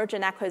with a merge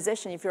and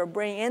acquisition, if you're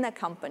bringing in a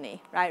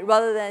company, right,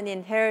 rather than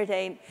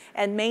inheriting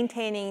and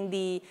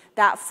maintaining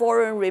that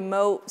foreign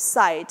remote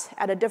site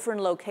at a different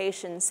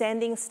location,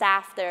 sending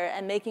staff there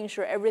and making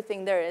sure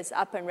everything there is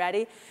up and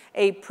ready,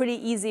 a pretty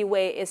easy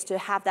way is to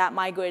have that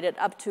migrated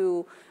up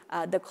to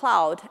the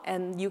cloud,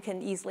 and you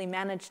can easily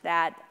manage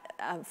that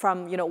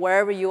from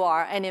wherever you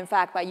are. And in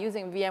fact, by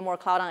using VMware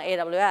Cloud on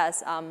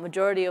AWS,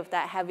 majority of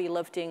that heavy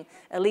lifting,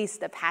 at least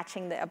the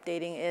patching, the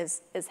updating,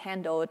 is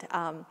handled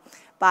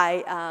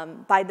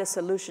by the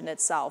solution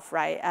itself,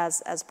 right,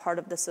 as part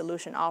of the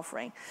solution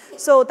offering.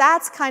 So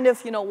that's kind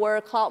of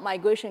where cloud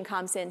migration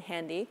comes in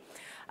handy.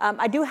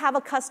 I do have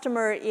a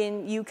customer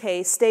in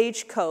UK,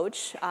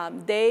 Stagecoach.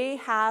 They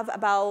have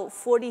about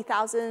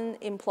 40,000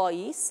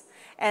 employees,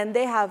 and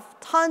they have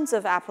tons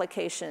of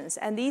applications.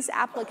 And these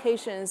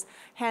applications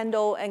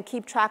handle and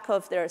keep track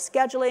of their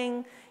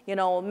scheduling,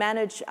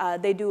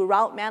 they do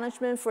route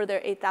management for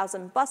their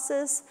 8,000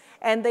 buses.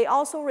 And they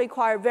also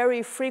require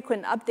very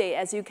frequent update,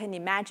 as you can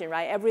imagine,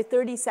 right? Every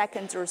 30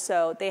 seconds or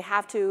so, they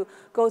have to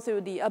go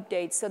through the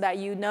updates so that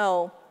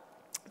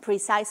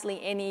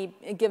precisely any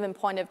given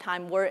point of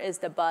time, where is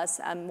the bus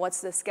and what's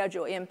the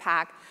schedule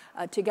impact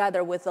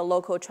together with the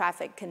local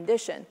traffic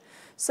condition.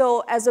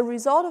 So as a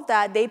result of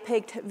that, they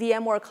picked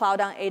VMware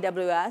Cloud on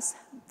AWS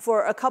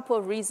for a couple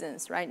of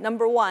reasons, right?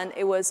 Number one,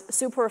 it was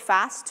super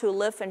fast to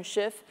lift and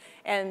shift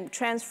and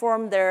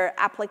transform their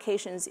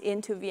applications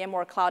into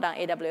VMware Cloud on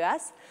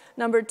AWS.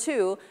 Number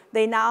two,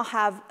 they now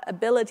have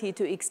ability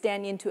to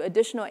extend into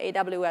additional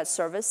AWS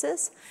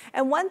services.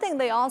 And one thing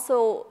they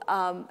also,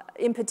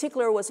 in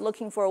particular, was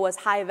looking for was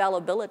high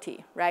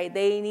availability, right?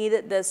 They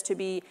needed this to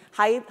be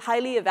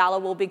highly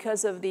available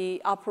because of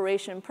the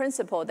operation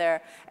principle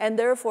there. And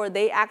therefore,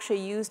 they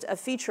actually used a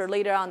feature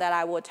later on that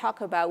I will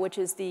talk about, which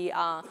is the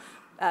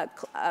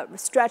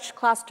stretch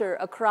cluster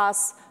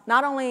across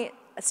not only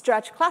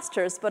stretch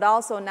clusters, but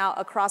also now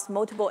across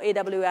multiple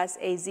AWS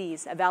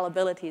AZs,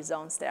 availability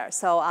zones there.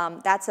 So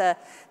that's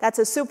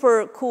a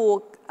super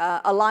cool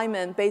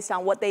alignment based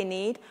on what they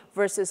need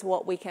versus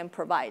what we can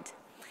provide.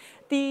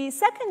 The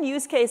second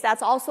use case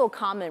that's also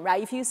common,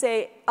 right? If you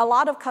say a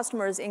lot of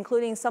customers,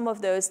 including some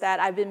of those that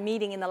I've been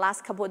meeting in the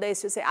last couple of days,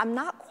 to say, I'm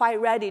not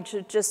quite ready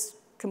to just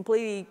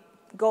completely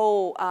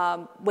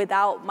go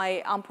without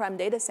my on-prem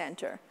data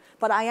center,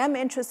 but I am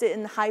interested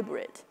in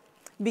hybrid.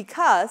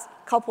 Because,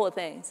 couple of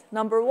things.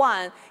 Number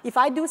one, if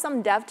I do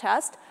some dev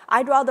test,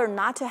 I'd rather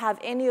not to have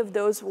any of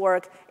those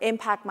work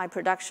impact my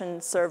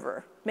production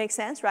server. Make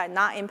sense, right?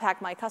 Not impact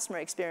my customer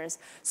experience.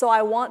 So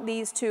I want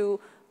these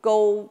to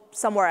go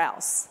somewhere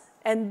else.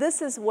 And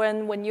this is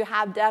when you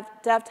have dev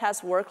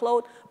test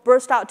workload,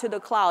 burst out to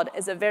the cloud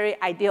is a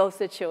very ideal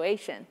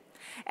situation.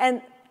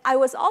 And I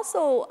was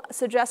also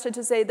suggested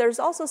to say there's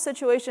also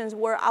situations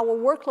where our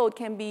workload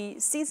can be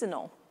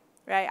seasonal.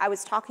 Right? I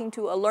was talking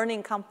to a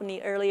learning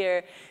company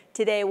earlier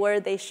today where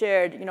they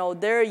shared,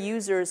 their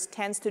users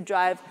tends to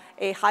drive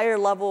a higher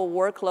level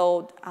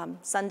workload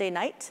Sunday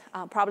night,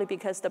 probably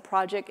because the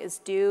project is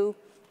due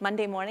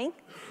Monday morning,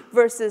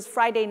 versus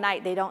Friday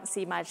night, they don't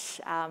see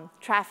much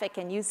traffic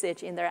and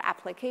usage in their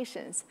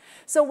applications.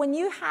 So when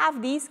you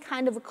have these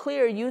kind of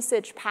clear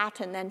usage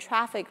pattern and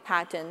traffic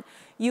pattern,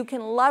 you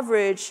can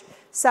leverage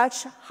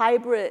such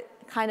hybrid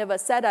kind of a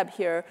setup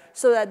here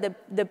so that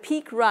the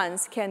peak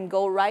runs can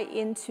go right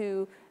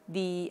into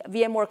the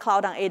VMware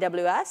Cloud on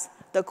AWS.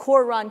 The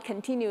core run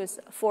continues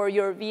for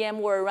your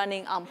VMware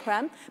running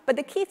on-prem. But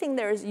the key thing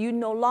there is you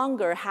no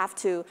longer have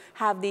to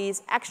have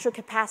these extra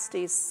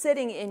capacities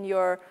sitting in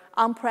your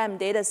on-prem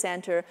data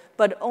center,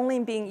 but only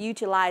being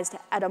utilized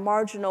at a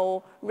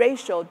marginal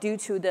ratio due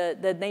to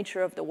the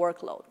nature of the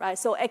workload, right?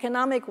 So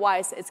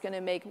economic-wise, it's going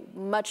to make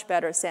much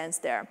better sense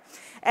there.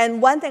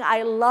 And one thing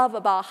I love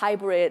about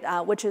hybrid,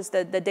 which is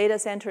the data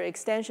center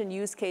extension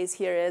use case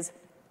here, is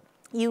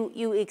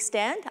you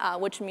extend,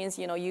 which means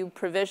you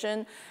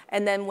provision,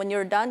 and then when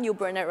you're done, you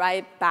bring it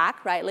right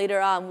back. Right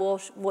later on,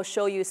 we'll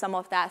show you some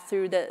of that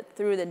through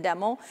the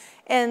demo.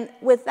 And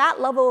with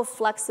that level of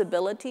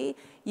flexibility,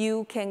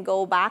 you can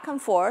go back and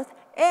forth,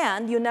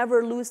 and you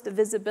never lose the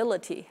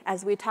visibility.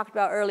 As we talked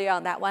about earlier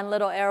on, that one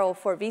little arrow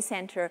for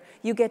vCenter,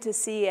 you get to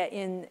see it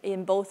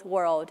in both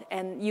worlds,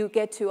 and you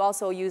get to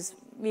also use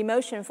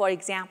vMotion, for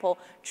example,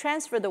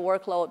 transfer the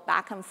workload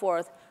back and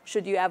forth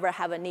should you ever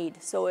have a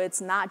need. So it's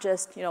not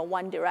just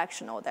one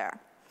directional there.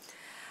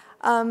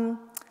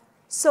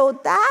 So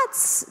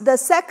that's the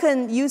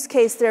second use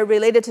case there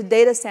related to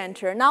data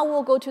center. Now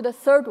we'll go to the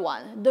third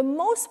one. The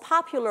most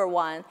popular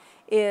one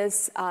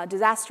is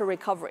disaster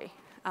recovery.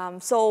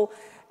 So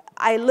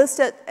I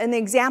listed an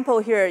example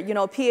here,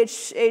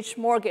 PHH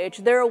Mortgage.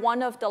 They're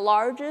one of the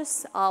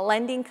largest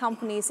lending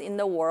companies in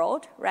the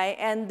world, right?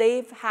 And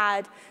they've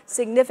had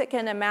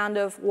significant amount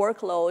of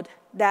workload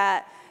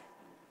that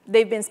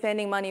they've been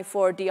spending money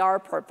for DR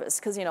purpose,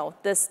 because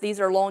these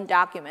are loan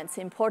documents.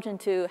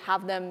 Important to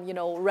have them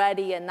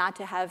ready and not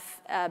to have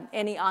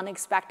any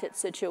unexpected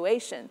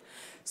situation.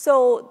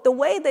 So the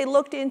way they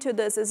looked into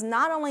this is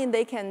not only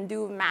they can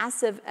do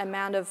massive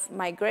amount of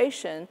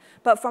migration,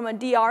 but from a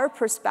DR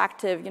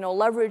perspective,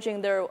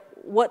 leveraging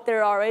what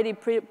they're already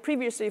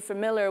previously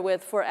familiar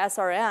with for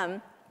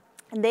SRM,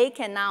 they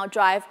can now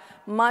drive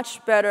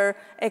much better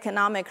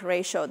economic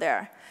ratio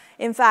there.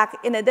 In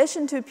fact, in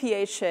addition to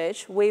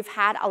PHH, we've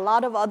had a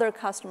lot of other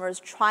customers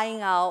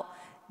trying out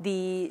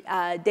the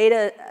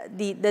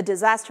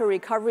disaster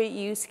recovery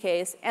use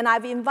case. And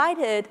I've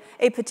invited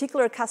a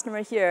particular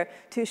customer here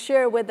to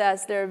share with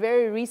us their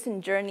very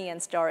recent journey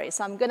and story.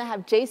 So I'm going to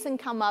have Jason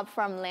come up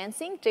from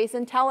Lansing.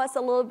 Jason, tell us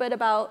a little bit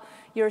about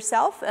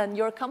yourself and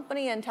your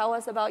company, and tell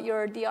us about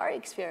your DR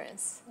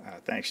experience.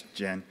 Thanks,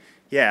 Jen.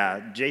 Yeah,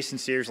 Jason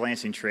Sears,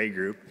 Lansing Trade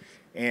Group.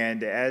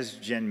 And as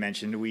Jen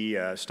mentioned, we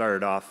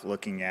started off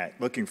looking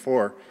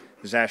for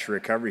disaster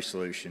recovery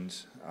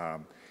solutions.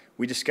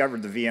 We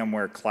discovered the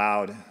VMware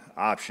Cloud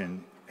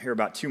option here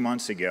about 2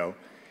 months ago.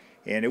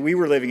 And we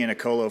were living in a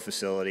colo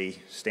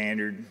facility,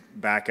 standard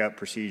backup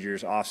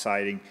procedures,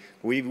 off-siting.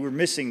 We were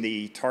missing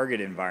the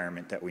target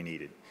environment that we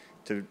needed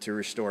to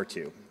restore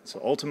to. So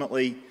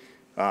ultimately,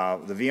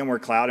 the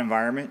VMware Cloud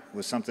environment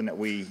was something that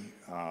we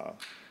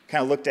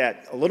kind of looked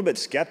at a little bit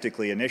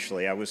skeptically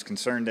initially. I was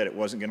concerned that it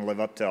wasn't going to live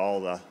up to all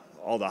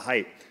the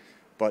hype.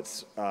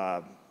 But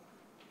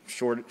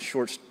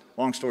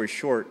long story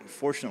short,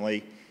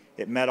 fortunately,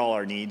 it met all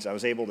our needs. I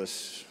was able to,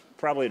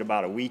 probably at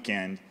about a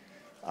weekend,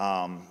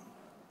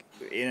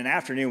 in an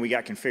afternoon, we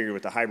got configured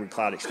with the hybrid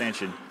cloud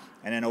extension.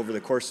 And then over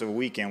the course of a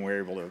weekend, we were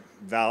able to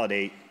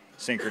validate,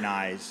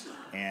 synchronize,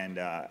 and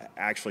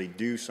actually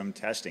do some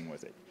testing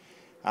with it.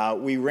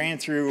 We ran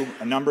through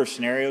a number of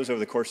scenarios over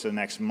the course of the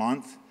next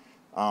month,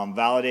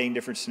 validating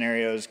different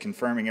scenarios,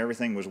 confirming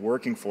everything was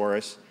working for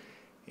us.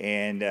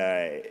 And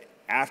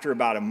after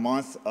about a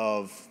month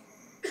of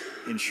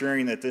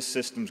ensuring that this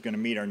system's going to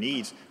meet our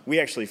needs, we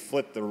actually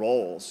flipped the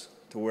roles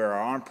to where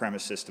our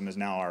on-premise system is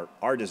now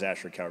our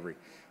disaster recovery,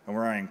 and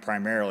we're running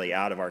primarily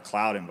out of our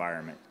cloud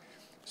environment.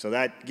 So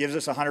that gives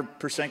us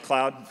 100%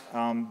 cloud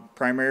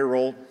primary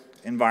role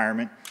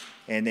environment,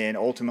 and then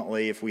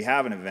ultimately, if we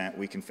have an event,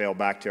 we can fail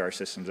back to our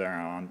systems that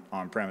are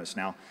on-premise.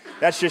 Now,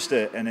 that's just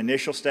an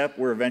initial step.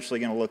 We're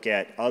eventually going to look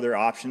at other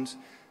options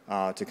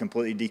to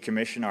completely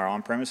decommission our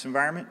on-premise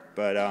environment,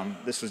 but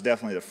this was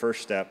definitely the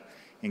first step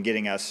in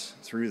getting us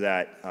through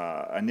that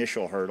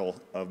initial hurdle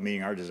of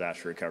meeting our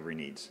disaster recovery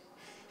needs.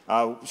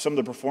 Some of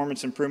the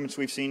performance improvements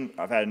we've seen,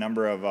 I've had a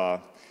number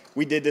of,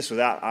 we did this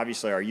without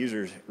obviously our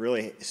users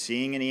really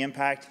seeing any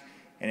impact,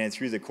 and then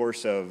through the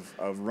course of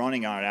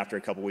running on it after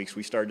a couple weeks,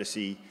 we started to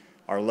see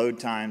our load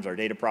times, our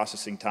data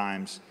processing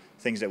times,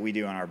 things that we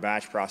do on our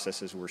batch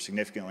processes were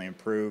significantly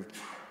improved.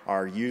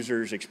 Our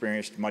users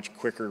experienced much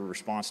quicker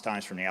response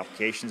times from the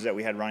applications that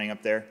we had running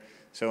up there.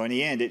 So in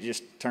the end, it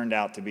just turned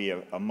out to be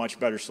a much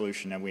better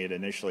solution than we had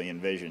initially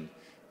envisioned,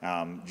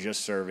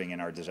 just serving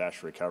in our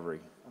disaster recovery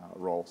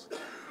roles.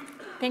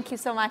 Thank you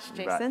so much,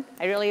 Jason.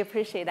 I really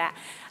appreciate that.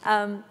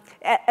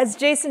 As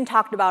Jason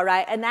talked about,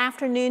 right, an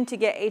afternoon to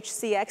get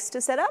HCX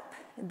to set up,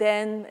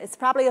 then it's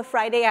probably a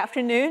Friday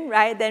afternoon,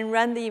 right? Then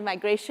run the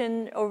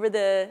migration over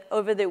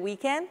the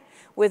weekend.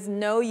 with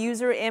no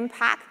user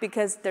impact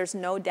because there's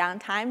no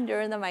downtime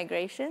during the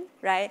migration,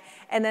 right?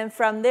 And then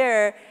from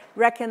there,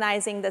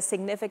 recognizing the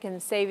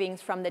significant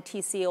savings from the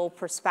TCO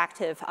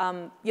perspective.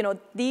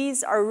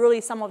 These are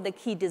really some of the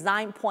key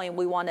design points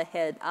we want to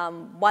hit.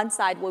 One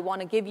side, we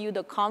want to give you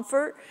the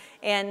comfort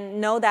and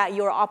know that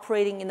you're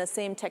operating in the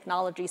same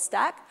technology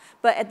stack.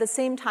 But at the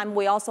same time,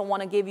 we also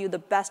want to give you the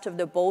best of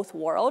the both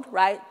world,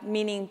 right?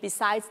 Meaning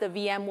besides the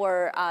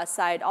VMware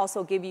side,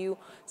 also give you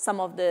some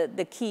of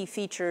the key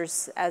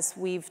features as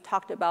we've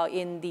talked about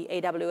in the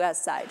AWS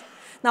side.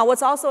 Now,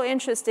 what's also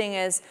interesting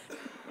is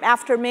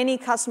after many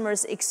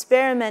customers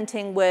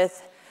experimenting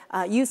with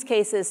use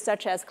cases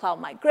such as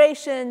cloud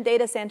migration,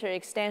 data center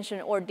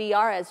extension, or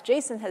DR, as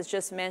Jason has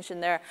just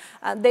mentioned there,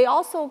 they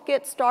also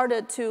get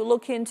started to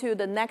look into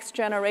the next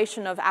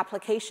generation of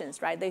applications,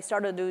 right? They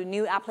started to do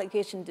new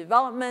application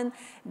development.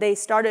 They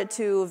started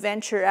to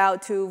venture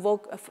out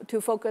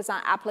to focus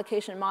on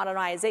application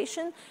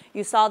modernization.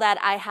 You saw that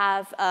I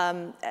have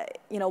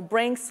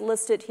Brinks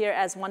listed here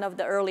as one of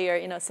the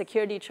earlier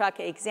security truck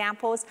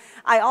examples.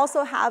 I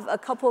also have a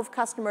couple of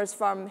customers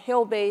from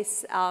Hill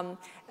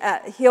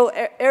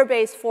Air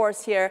Base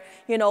Force here,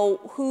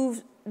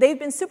 they've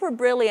been super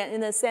brilliant in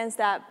the sense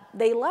that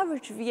they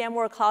leverage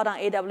VMware Cloud on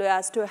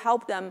AWS to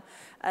help them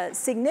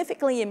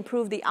significantly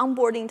improve the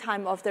onboarding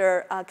time of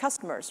their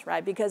customers,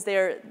 right? Because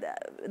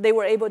they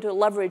were able to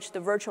leverage the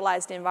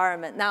virtualized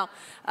environment. Now,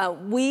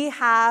 we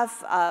have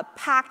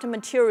packed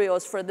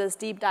materials for this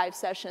deep dive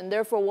session.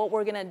 Therefore, what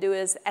we're going to do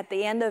is at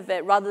the end of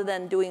it, rather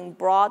than doing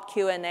broad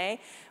Q&A,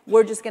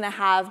 we're just going to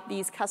have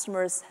these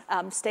customers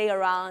stay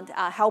around,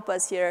 help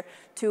us here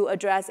to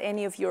address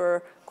any of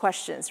your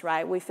questions,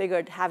 right? We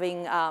figured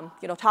having,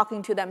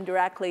 talking to them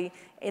directly,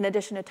 in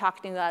addition to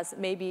talking to us,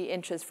 may be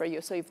interest for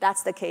you. So if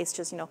that's the case,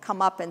 just,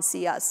 come up and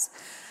see us.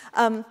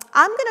 I'm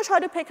going to try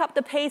to pick up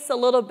the pace a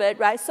little bit,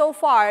 right? So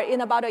far,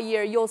 in about a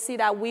year, you'll see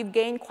that we've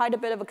gained quite a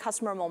bit of a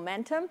customer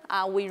momentum.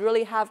 We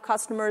really have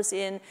customers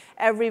in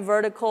every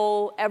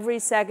vertical, every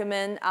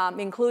segment,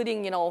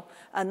 including,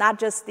 not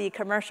just the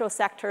commercial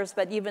sectors,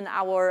 but even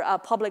our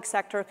public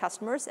sector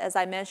customers, as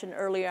I mentioned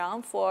earlier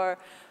on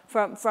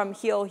from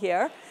Hill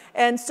here.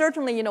 And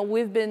certainly,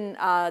 we've been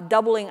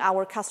doubling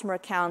our customer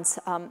accounts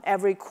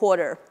every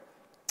quarter.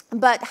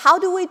 But how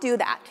do we do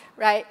that,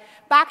 right?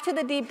 Back to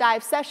the deep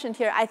dive session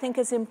here, I think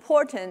it's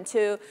important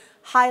to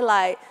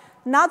highlight,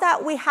 now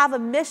that we have a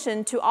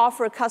mission to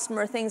offer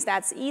customer things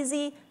that's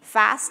easy,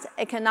 fast,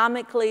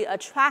 economically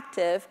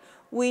attractive,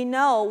 we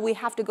know we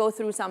have to go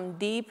through some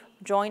deep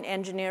joint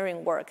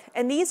engineering work.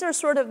 And these are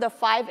sort of the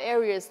 5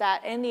 areas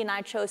that Andy and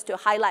I chose to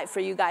highlight for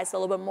you guys a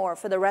little bit more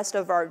for the rest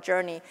of our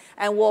journey.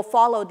 And we'll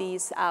follow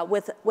these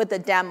with the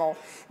demo.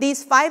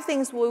 These 5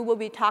 things we will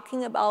be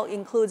talking about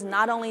includes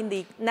not only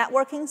the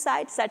networking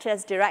side, such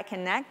as Direct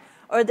Connect,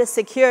 or the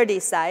security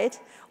side,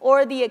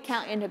 or the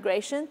account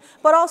integration,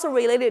 but also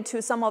related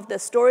to some of the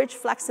storage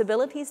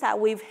flexibilities that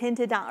we've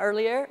hinted on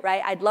earlier,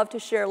 right? I'd love to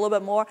share a little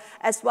bit more,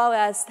 as well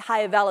as high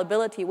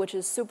availability, which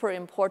is super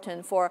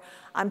important for,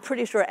 I'm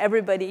pretty sure,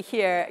 everybody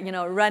here,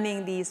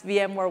 running these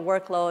VMware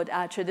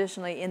workload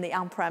traditionally in the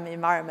on-prem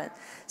environment.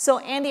 So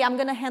Andy, I'm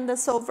going to hand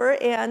this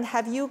over and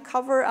have you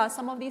cover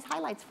some of these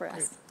highlights for us.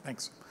 Great.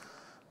 Thanks.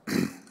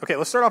 Okay,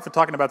 let's start off with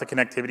talking about the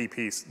connectivity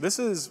piece. This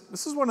is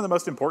one of the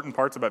most important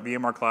parts about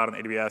VMware Cloud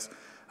and AWS.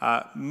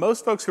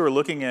 Most folks who are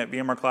looking at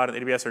VMware Cloud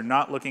and AWS are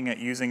not looking at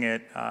using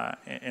it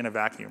in a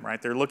vacuum,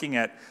 right? They're looking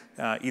at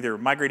either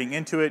migrating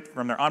into it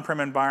from their on-prem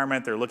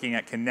environment, they're looking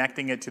at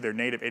connecting it to their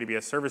native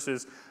AWS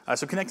services.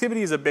 So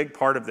connectivity is a big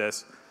part of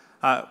this.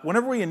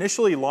 Whenever we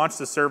initially launched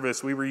the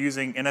service, we were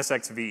using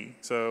NSX-V.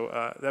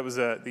 So that was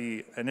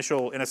the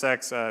initial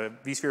NSX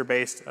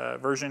vSphere-based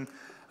version.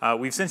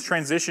 We've since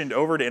transitioned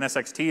over to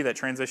NSX-T. That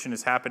transition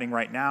is happening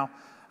right now.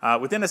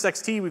 With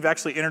NSX-T, we've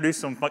actually introduced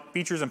some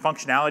features and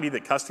functionality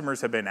that customers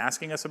have been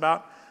asking us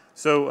about.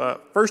 So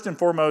first and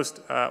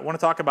foremost, I want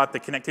to talk about the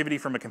connectivity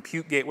from a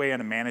compute gateway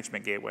and a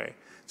management gateway.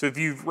 So if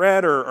you've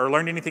read or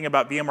learned anything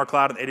about VMware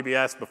Cloud and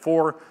AWS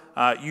before,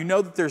 you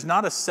know that there's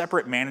not a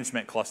separate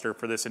management cluster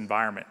for this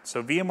environment.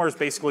 So VMware is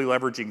basically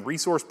leveraging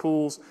resource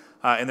pools,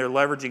 and they're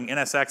leveraging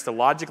NSX to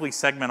logically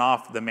segment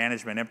off the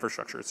management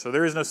infrastructure. So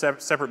there is no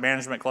separate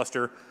management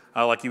cluster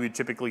like you would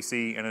typically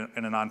see in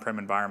an on-prem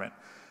environment.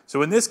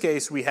 So in this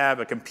case, we have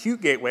a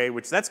compute gateway,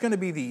 which that's going to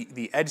be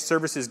the edge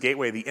services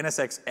gateway, the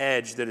NSX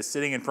edge that is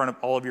sitting in front of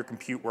all of your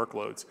compute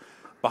workloads.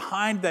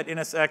 Behind that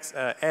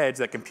NSX edge,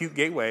 that compute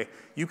gateway,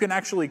 you can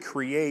actually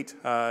create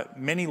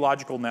many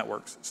logical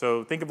networks.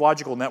 So think of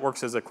logical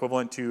networks as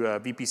equivalent to a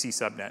VPC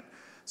subnet.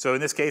 So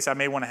in this case, I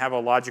may want to have a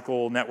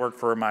logical network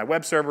for my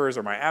web servers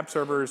or my app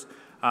servers,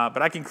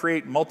 but I can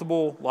create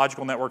multiple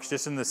logical networks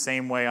just in the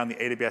same way on the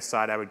AWS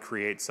side I would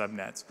create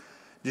subnets.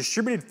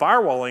 Distributed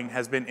firewalling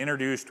has been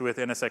introduced with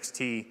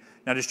NSX-T,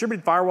 Now,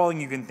 distributed firewalling,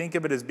 you can think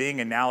of it as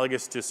being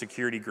analogous to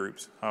security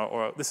groups.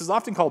 Or this is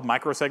often called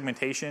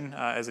microsegmentation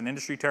as an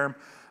industry term,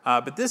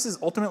 but this is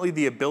ultimately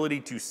the ability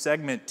to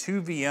segment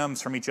two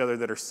VMs from each other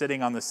that are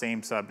sitting on the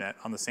same subnet,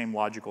 on the same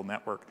logical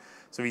network.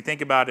 So if you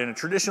think about in a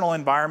traditional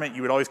environment,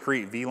 you would always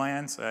create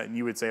VLANs, and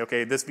you would say,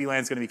 okay, this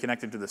VLAN is going to be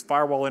connected to this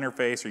firewall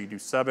interface, or you do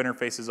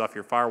sub-interfaces off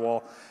your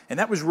firewall, and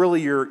that was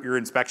really your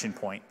inspection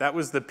point. That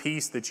was the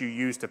piece that you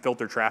used to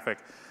filter traffic.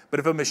 But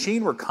if a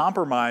machine were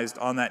compromised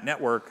on that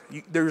network,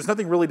 there was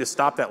nothing really to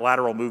stop that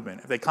lateral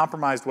movement. If they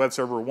compromised web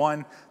server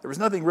 1, there was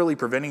nothing really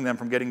preventing them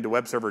from getting to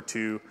web server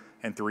 2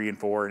 and 3 and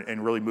 4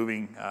 and really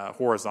moving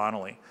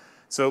horizontally.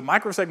 So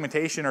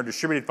microsegmentation or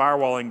distributed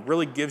firewalling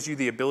really gives you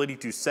the ability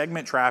to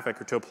segment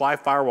traffic or to apply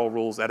firewall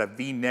rules at a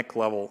vNIC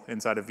level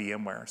inside of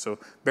VMware. So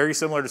very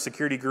similar to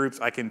security groups,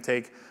 I can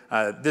take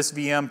this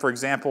VM, for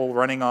example,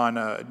 running on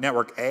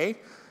network A.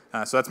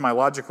 So that's my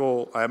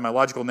logical, I have my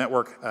logical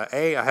network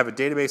A. I have a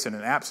database and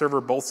an app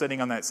server both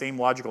sitting on that same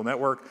logical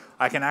network.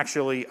 I can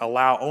actually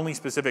allow only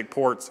specific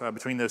ports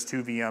between those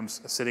two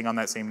VMs sitting on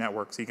that same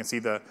network. So you can see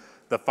the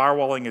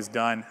firewalling is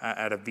done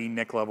at a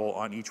vNIC level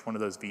on each one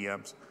of those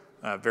VMs,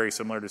 very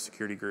similar to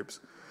security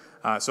groups.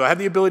 So I have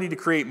the ability to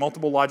create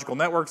multiple logical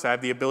networks. I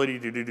have the ability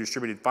to do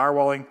distributed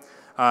firewalling.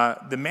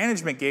 The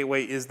management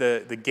gateway is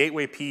the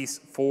gateway piece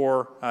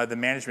for the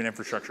management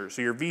infrastructure.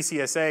 So your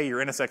VCSA,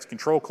 your NSX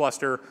control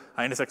cluster,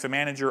 NSX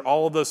manager,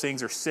 all of those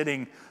things are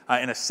sitting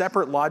in a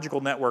separate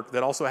logical network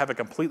that also have a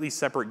completely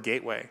separate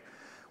gateway.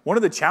 One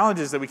of the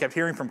challenges that we kept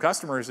hearing from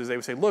customers is they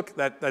would say, look,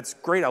 that's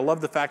great. I love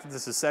the fact that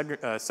this is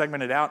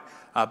segmented out,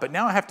 but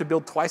now I have to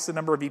build twice the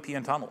number of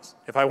VPN tunnels.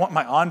 If I want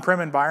my on-prem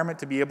environment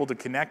to be able to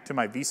connect to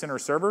my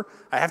vCenter server,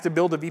 I have to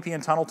build a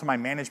VPN tunnel to my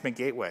management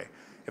gateway.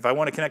 If I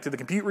want to connect to the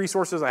compute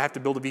resources, I have to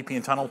build a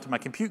VPN tunnel to my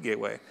compute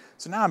gateway.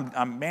 So now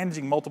I'm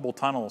managing multiple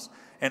tunnels.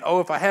 And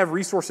if I have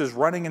resources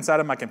running inside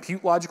of my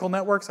compute logical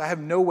networks, I have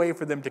no way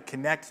for them to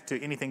connect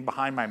to anything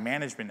behind my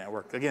management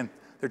network. Again,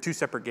 they're two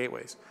separate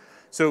gateways.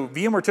 So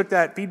VMware took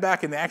that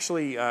feedback, and they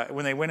actually,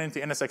 when they went into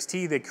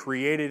NSXT, they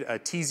created a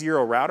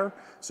T0 router.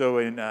 So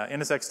in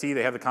NSXT,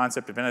 they have the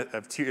concept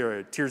of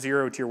tier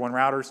 0, tier 1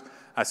 routers.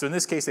 So in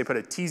this case, they put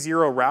a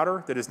T0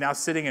 router that is now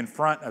sitting in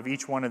front of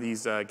each one of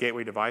these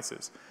gateway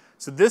devices.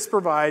 So this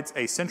provides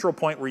a central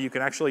point where you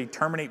can actually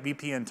terminate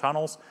VPN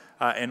tunnels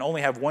and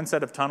only have one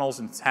set of tunnels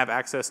and have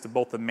access to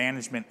both the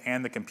management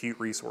and the compute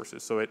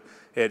resources. So it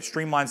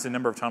streamlines the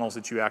number of tunnels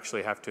that you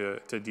actually have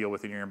to deal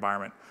with in your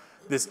environment.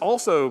 This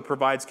also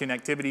provides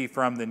connectivity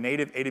from the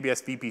native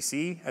AWS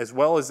VPC as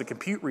well as the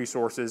compute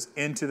resources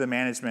into the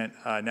management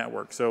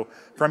network. So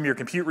from your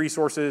compute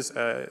resources,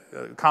 a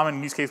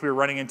common use case we were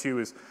running into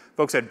is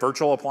folks had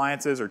virtual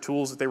appliances or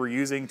tools that they were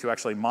using to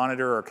actually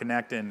monitor or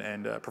connect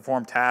and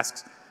perform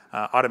tasks,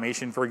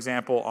 automation, for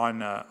example, on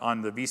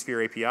the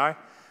vSphere API,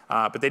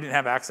 but they didn't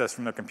have access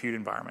from their compute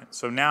environment.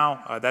 So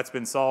now that's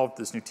been solved.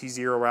 This new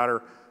T0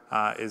 router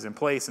is in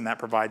place, and that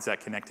provides that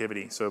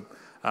connectivity. So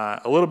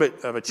a little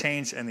bit of a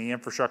change in the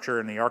infrastructure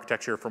and the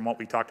architecture from what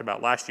we talked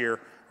about last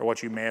year or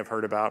what you may have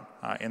heard about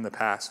in the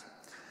past.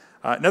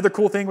 Another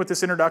cool thing with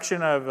this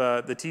introduction of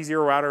the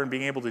T0 router and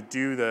being able to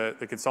do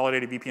the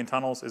consolidated VPN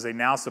tunnels is they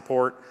now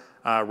support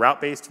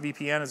route-based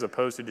VPN as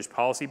opposed to just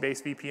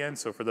policy-based VPN.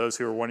 So for those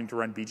who are wanting to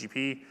run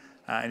BGP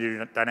and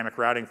do dynamic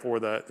routing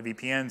for the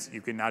VPNs, you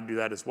can now do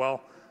that as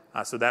well.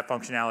 So that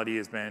functionality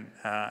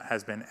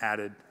has been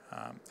added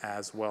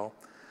as well.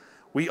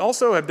 We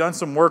also have done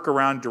some work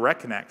around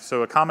Direct Connect.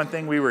 So a common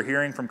thing we were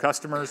hearing from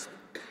customers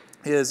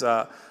is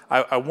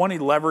I want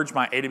to leverage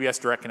my AWS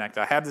Direct Connect.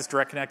 I have this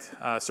Direct Connect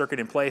circuit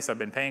in place. I've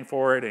been paying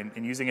for it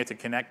and using it to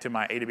connect to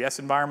my AWS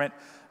environment.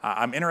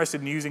 I'm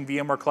interested in using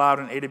VMware Cloud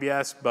and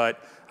AWS,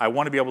 but I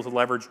want to be able to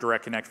leverage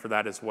Direct Connect for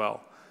that as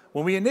well.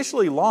 When we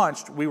initially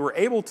launched, we were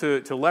able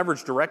to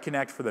leverage Direct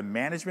Connect for the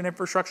management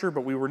infrastructure,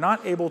 but we were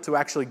not able to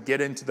actually get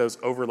into those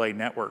overlay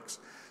networks.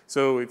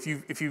 So if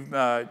you've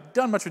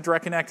done much with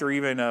Direct Connect or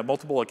even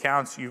multiple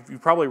accounts,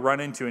 you've probably run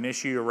into an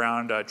issue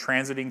around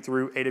transiting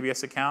through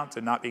AWS accounts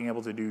and not being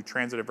able to do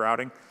transitive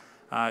routing,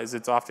 as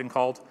it's often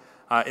called.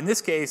 In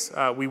this case,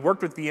 we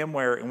worked with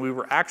VMware, and we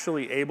were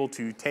actually able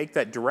to take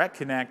that Direct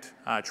Connect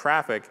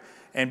traffic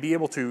and be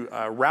able to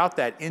route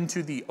that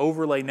into the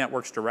overlay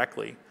networks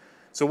directly.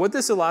 So what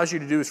this allows you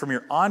to do is from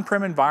your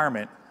on-prem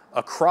environment,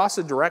 across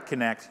a Direct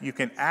Connect, you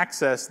can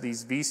access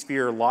these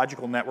vSphere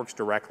logical networks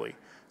directly.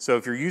 So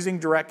if you're using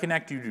Direct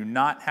Connect, you do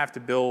not have to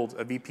build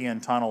a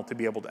VPN tunnel to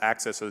be able to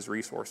access those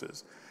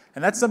resources.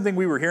 And that's something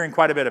we were hearing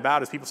quite a bit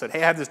about as people said,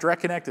 hey, I have this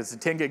Direct Connect, it's a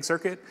 10 gig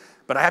circuit,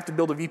 but I have to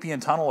build a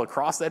VPN tunnel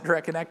across that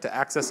Direct Connect to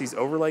access these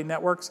overlay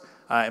networks.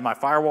 In my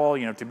firewall,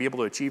 to be able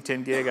to achieve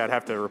 10 gig, I'd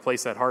have to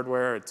replace that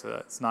hardware.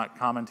 It's not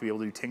common to be able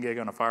to do 10 gig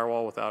on a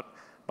firewall without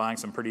buying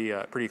some pretty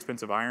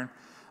expensive iron.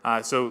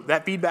 So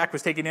that feedback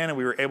was taken in, and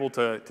we were able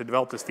to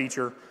develop this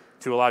feature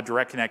to allow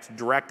Direct Connect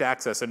direct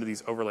access into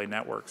these overlay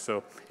networks.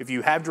 So if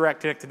you have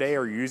Direct Connect today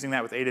or you're using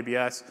that with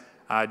AWS,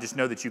 just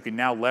know that you can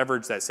now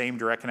leverage that same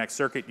Direct Connect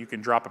circuit. You can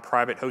drop a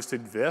private hosted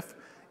VIF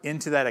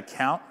into that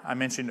account I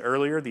mentioned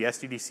earlier, the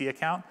SDDC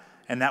account,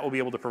 and that will be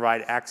able to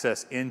provide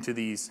access into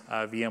these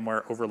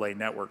VMware overlay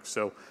networks.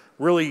 So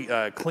really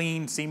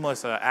clean,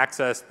 seamless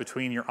access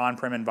between your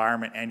on-prem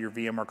environment and your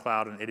VMware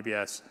Cloud and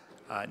AWS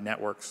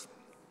networks.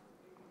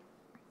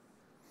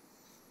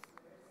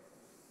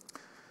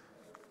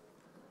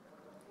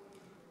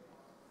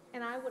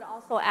 And I would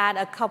also add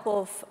a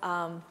couple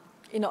of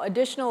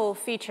additional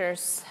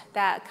features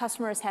that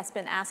customers has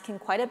been asking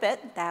quite a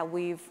bit that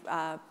we've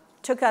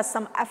took us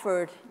some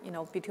effort,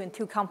 between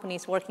two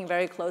companies working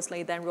very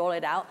closely, then roll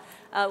it out.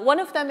 One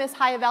of them is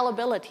high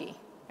availability.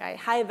 Right?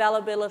 High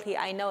availability,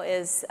 I know,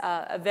 is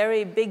a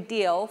very big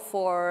deal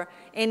for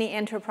any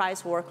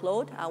enterprise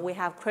workload. We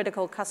have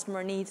critical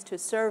customer needs to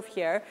serve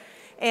here.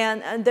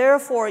 And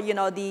therefore,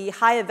 the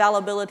high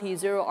availability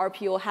zero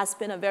RPO has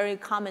been a very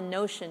common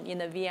notion in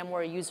the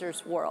VMware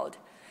users world.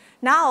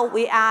 Now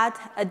we add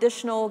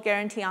additional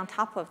guarantee on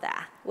top of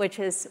that, which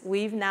is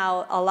we've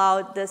now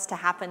allowed this to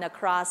happen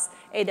across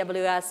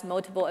AWS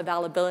multiple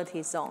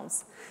availability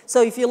zones.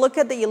 So if you look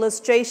at the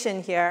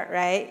illustration here,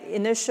 right,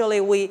 initially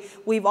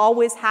we've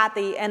always had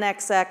the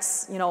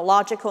NXX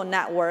logical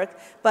network,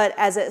 but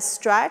as it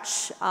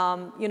stretch,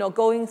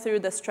 going through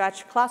the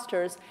stretch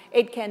clusters,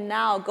 it can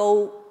now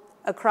go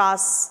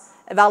across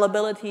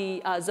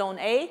availability zone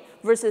A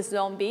versus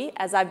zone B,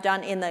 as I've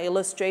done in the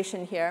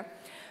illustration here.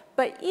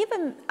 But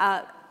even,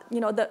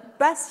 the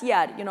best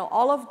yet,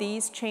 all of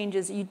these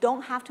changes, you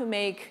don't have to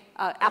make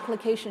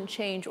application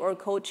change or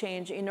code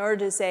change in order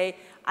to say,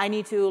 I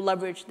need to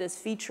leverage this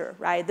feature,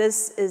 right?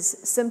 This is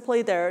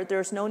simply there.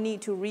 There's no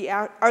need to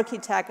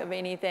re-architect of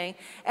anything.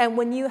 And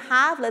when you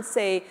have, let's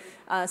say,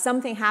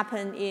 something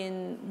happen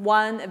in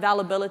one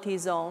availability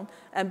zone,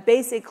 and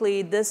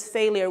basically this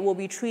failure will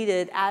be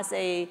treated as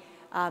a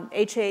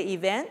HA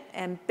event,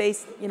 and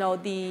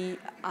the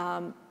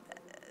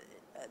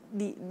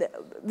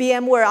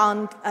VMware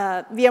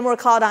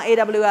Cloud on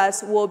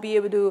AWS will be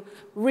able to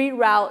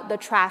reroute the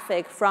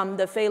traffic from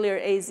the failure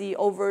AZ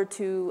over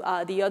to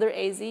the other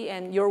AZ,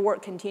 and your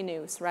work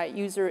continues, right?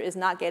 User is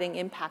not getting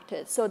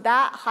impacted. So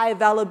that high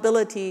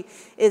availability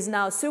is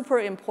now super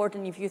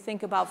important if you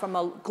think about from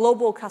a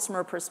global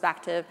customer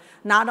perspective,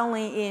 not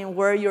only in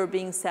where you're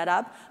being set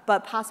up,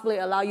 but possibly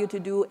allow you to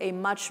do a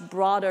much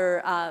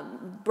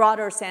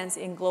broader sense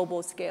in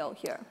global scale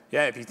here.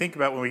 Yeah, if you think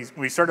about when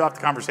we started off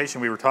the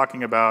conversation, we were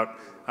talking about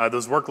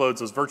those workloads,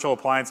 those virtual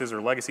appliances or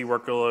legacy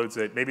workloads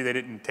that maybe they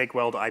didn't take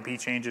well to IP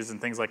changes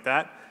and things like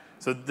that.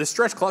 So the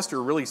stretch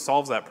cluster really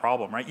solves that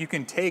problem, right? You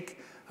can take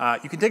a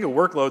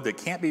workload that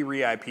can't be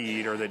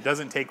re-IP'd or that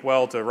doesn't take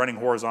well to running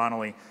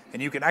horizontally,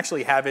 and you can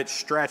actually have it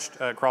stretched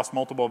across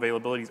multiple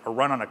availabilities or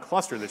run on a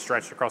cluster that's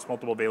stretched across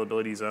multiple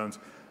availability zones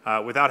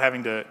without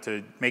having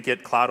to make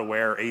it cloud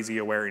aware, AZ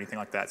aware, or anything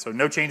like that. So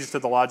no changes to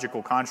the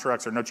logical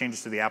constructs or no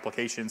changes to the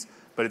applications,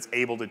 but it's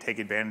able to take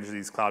advantage of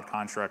these cloud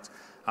constructs.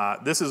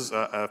 This is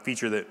a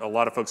feature that a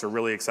lot of folks are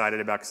really excited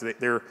about because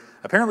there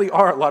apparently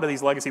are a lot of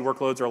these legacy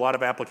workloads or a lot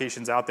of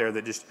applications out there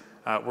that just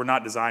were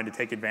not designed to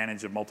take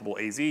advantage of multiple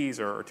AZs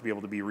or to be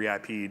able to be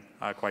re-IP'd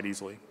quite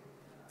easily.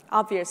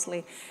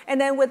 Obviously.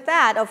 And then with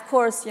that, of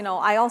course,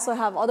 I also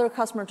have other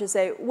customers to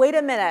say, wait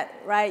a minute,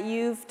 right?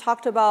 You've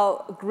talked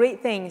about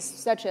great things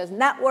such as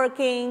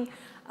networking,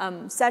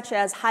 such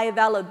as high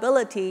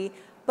availability,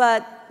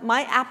 but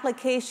my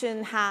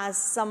application has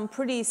some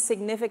pretty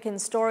significant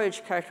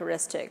storage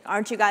characteristic.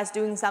 Aren't you guys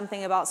doing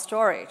something about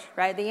storage,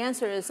 right? The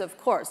answer is, of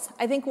course.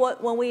 I think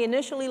when we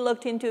initially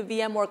looked into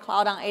VMware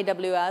Cloud on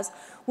AWS,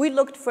 we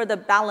looked for the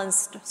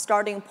balanced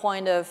starting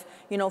point of,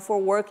 for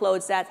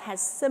workloads that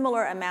has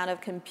similar amount of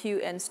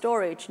compute and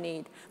storage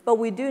need. But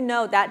we do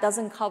know that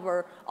doesn't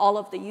cover all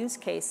of the use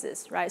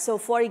cases, right? So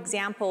for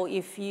example,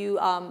 if you,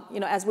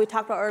 as we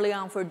talked about early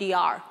on for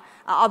DR,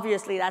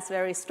 obviously, that's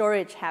very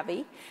storage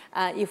heavy.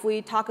 If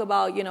we talk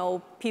about,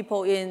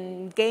 people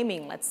in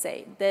gaming, let's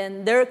say,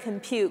 then their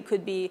compute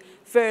could be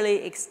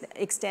fairly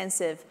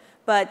extensive.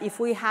 But if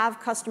we have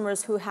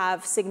customers who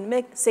have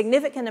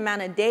significant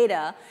amount of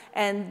data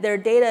and their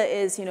data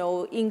is,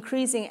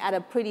 increasing at a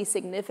pretty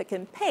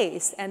significant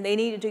pace, and they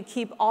needed to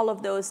keep all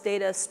of those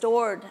data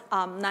stored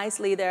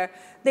nicely there,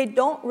 they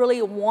don't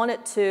really want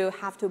it to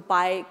have to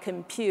buy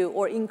compute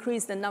or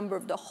increase the number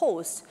of the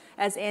hosts,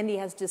 as Andy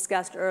has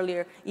discussed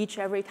earlier,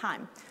 every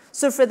time.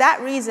 So for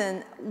that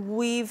reason,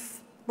 we've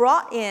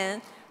brought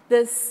in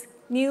this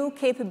new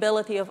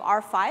capability of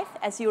R5,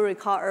 as you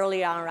recall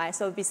earlier on, right?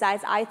 So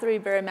besides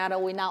i3 bare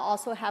metal, we now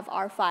also have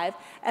R5.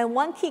 And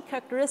one key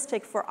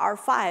characteristic for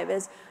R5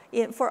 is,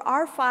 for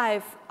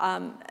R5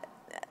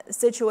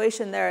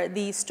 situation there,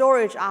 the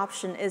storage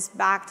option is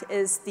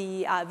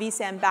the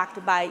vSAN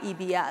backed by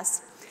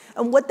EBS.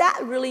 And what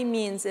that really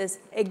means is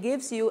it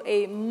gives you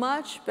a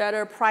much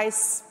better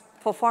price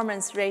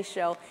performance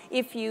ratio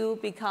if you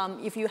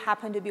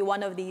happen to be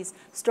one of these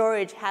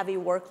storage heavy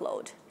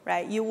workload,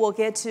 right? You will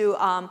get to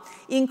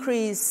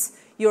increase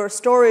your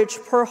storage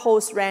per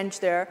host range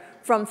there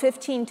from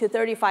 15 to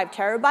 35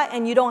 terabyte,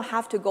 and you don't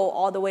have to go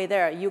all the way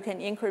there. You can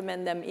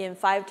increment them in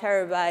 5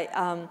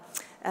 terabyte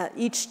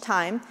each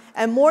time.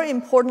 And more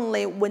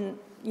importantly, when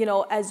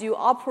as you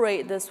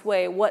operate this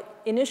way,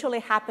 what initially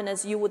happened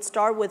is you would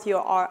start with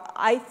your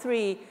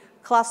i3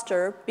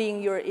 cluster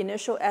being your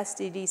initial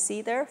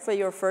SDDC there for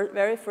your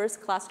very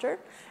first cluster.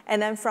 And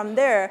then from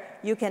there,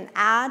 you can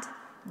add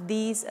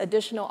these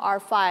additional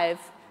R5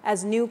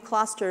 as new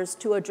clusters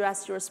to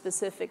address your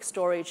specific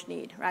storage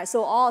need, right?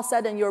 So all of a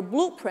sudden, your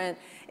blueprint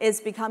is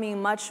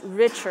becoming much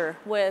richer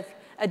with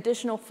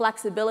additional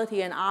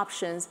flexibility and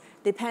options,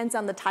 depends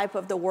on the type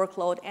of the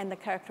workload and the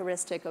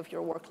characteristic of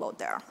your workload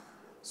there.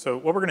 So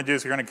what we're going to do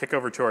is we're going to kick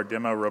over to our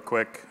demo real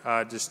quick,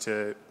 just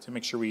to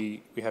make sure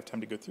we have time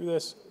to go through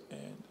this.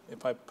 And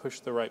if I push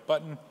the right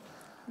button.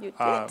 You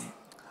did.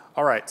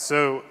 All right,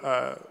 so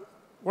I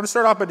want to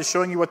start off by just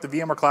showing you what the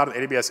VMware Cloud with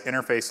AWS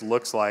interface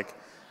looks like.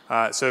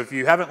 So if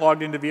you haven't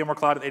logged into VMware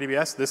Cloud with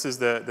AWS, this is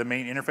the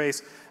main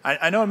interface.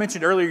 I know I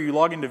mentioned earlier you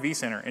log into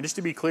vCenter, and just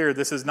to be clear,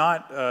 this is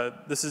not a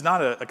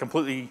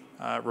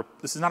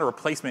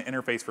replacement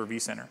interface for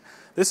vCenter.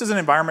 This is an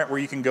environment where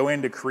you can go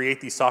in to create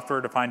these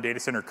software-defined data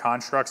center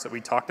constructs that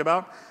we talked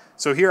about.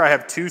 So here I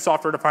have 2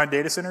 software-defined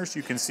data centers.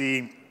 You can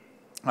see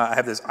I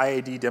have this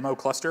IAD demo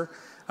cluster.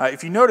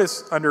 If you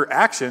notice under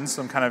actions,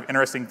 some kind of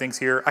interesting things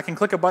here, I can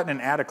click a button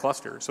and add a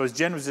cluster. So as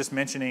Jen was just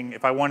mentioning,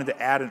 if I wanted to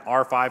add an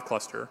R5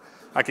 cluster,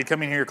 I could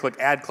come in here, click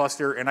add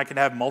cluster, and I could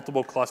have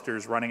multiple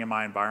clusters running in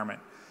my environment.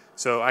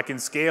 So I can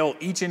scale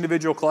each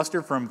individual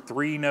cluster from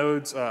 3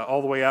 nodes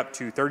all the way up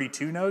to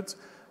 32 nodes,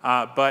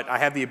 but I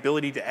have the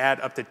ability to add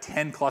up to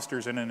 10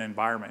 clusters in an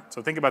environment.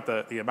 So think about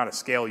the amount of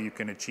scale you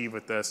can achieve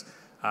with this.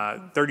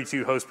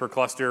 32 hosts per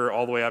cluster,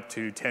 all the way up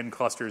to 10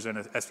 clusters in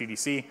a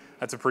SVDC.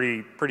 That's a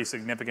pretty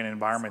significant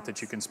environment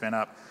that you can spin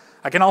up.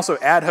 I can also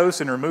add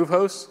hosts and remove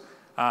hosts.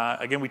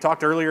 Again, we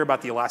talked earlier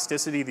about the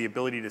elasticity, the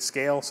ability to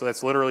scale. So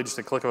that's literally just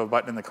a click of a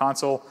button in the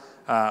console,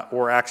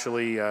 or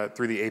actually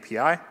through the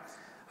API.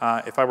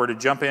 If I were to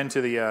jump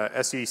into the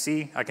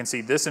SVDC, I can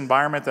see this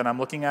environment that I'm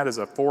looking at is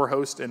a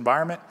 4-host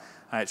environment.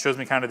 It shows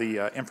me kind of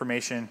the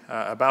information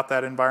about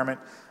that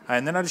environment.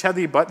 And then I just have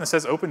the button that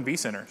says Open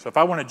vCenter. So if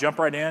I want to jump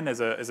right in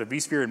as a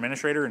vSphere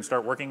administrator and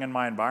start working in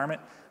my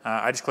environment,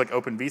 I just click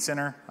Open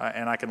vCenter,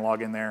 and I can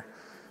log in there.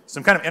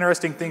 Some kind of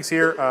interesting things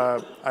here.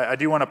 I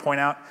do want to point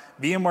out,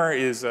 VMware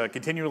is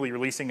continually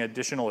releasing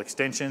additional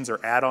extensions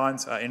or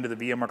add-ons into the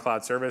VMware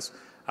Cloud Service.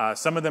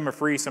 Some of them are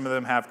free, some of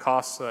them have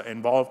costs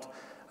involved.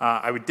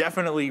 I would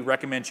definitely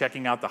recommend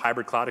checking out the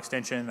Hybrid Cloud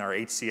Extension, or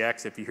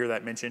HCX, if you hear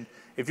that mentioned.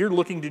 If you're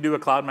looking to do a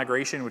cloud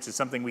migration, which is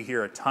something we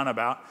hear a ton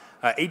about,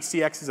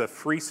 HCX is a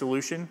free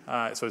solution.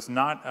 So it's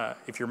not,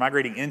 if you're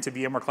migrating into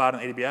VMware Cloud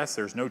and AWS,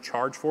 there's no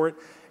charge for it.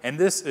 And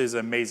this is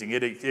amazing.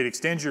 It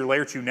extends your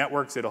layer 2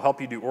 networks. It'll help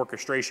you do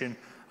orchestration.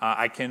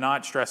 I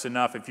cannot stress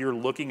enough, if you're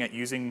looking at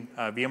using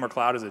VMware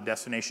Cloud as a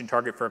destination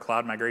target for a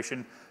cloud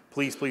migration,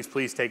 please, please,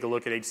 please take a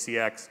look at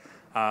HCX.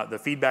 The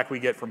feedback we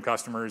get from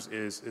customers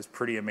is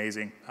pretty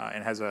amazing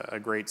and has a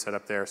great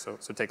setup there, so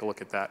take a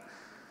look at that.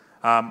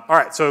 All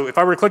right, so if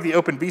I were to click the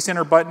Open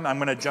vCenter button, I'm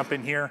going to jump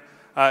in here.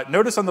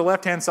 Notice on the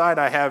left-hand side,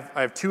 I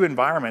have 2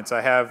 environments.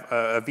 I have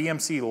a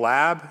VMC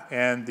Lab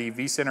and the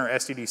vCenter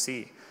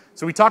SDDC.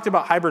 So we talked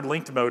about hybrid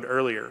linked mode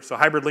earlier. So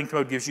hybrid linked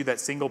mode gives you that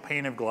single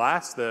pane of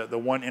glass, the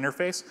one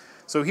interface.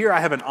 So here I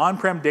have an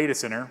on-prem data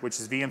center, which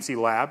is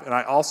VMC Lab, and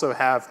I also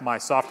have my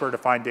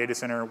software-defined data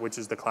center, which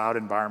is the cloud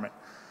environment.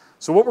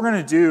 So what we're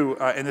going to do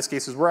in this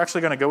case is we're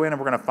actually going to go in and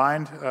we're going to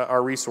find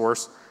our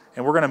resource,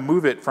 and we're going to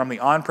move it from the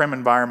on-prem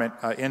environment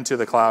into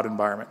the cloud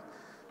environment.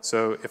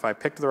 So if I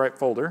picked the right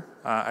folder,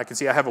 I can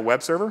see I have a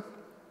web server,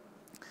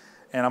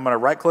 and I'm going to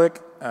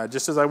right-click,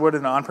 just as I would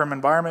in an on-prem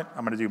environment.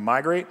 I'm going to do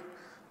migrate.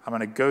 I'm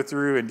going to go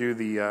through and do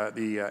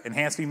the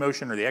enhanced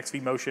vMotion or the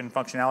XVMotion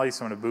functionality,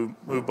 so I'm going to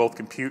move both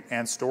compute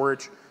and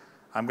storage.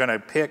 I'm going to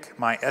pick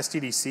my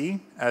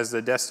SDDC as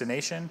the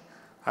destination.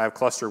 I have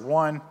cluster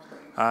 1.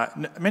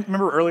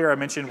 Remember earlier I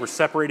mentioned we're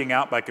separating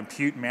out by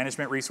compute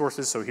management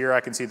resources, so here I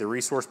can see the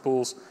resource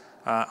pools.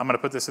 I'm going to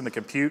put this in the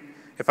compute.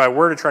 If I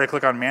were to try to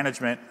click on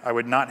management, I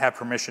would not have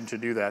permission to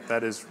do that.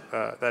 That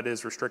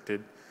is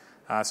restricted.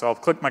 So I'll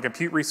click my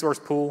compute resource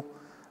pool.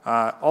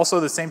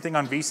 Also the same thing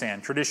on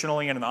vSAN.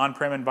 Traditionally in an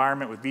on-prem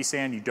environment with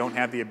vSAN, you don't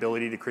have the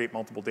ability to create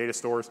multiple data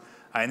stores.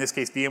 In this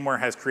case, VMware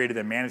has created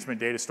a management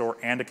data store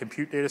and a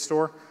compute data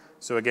store.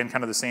 So again,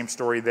 kind of the same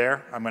story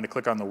there. I'm going to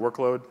click on the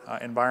workload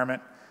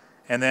environment.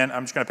 And then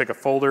I'm just going to pick a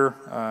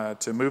folder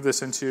to move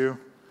this into.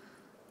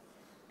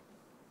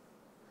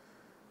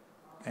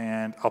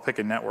 And I'll pick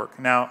a network.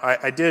 Now,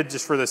 I did,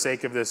 just for the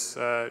sake of this,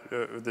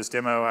 this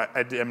demo,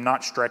 I am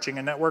not stretching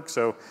a network.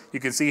 So you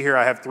can see here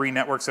I have 3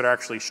 networks that are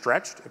actually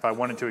stretched. If I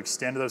wanted to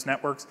extend those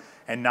networks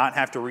and not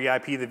have to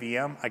re-IP the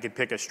VM, I could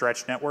pick a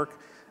stretched network.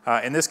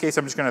 In this case,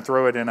 I'm just going to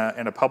throw it in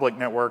a public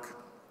network.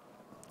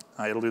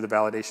 It'll do the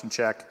validation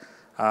check.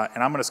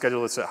 And I'm going to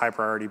schedule this at high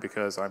priority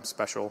because I'm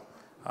special.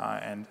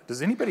 And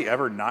does anybody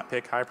ever not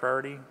pick high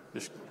priority?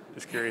 Just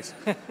curious.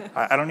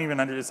 I don't even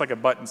it's like a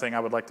button saying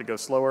I would like to go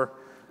slower.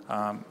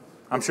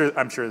 I'm sure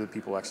that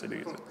people actually do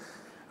use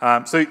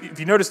it. So if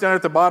you notice down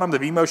at the bottom, the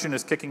vMotion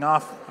is kicking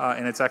off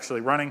and it's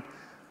actually running.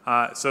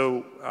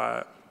 So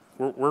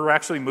we're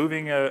actually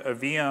moving a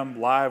VM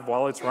live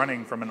while it's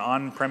running from an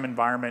on-prem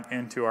environment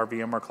into our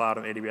VMware Cloud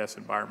and AWS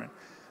environment.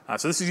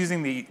 So this is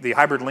using the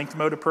hybrid linked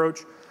mode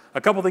approach. A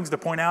couple things to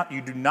point out: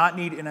 you do not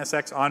need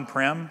NSX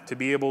on-prem to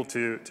be able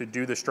to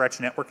do the stretch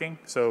networking.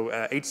 So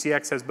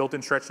HCX has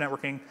built-in stretch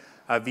networking.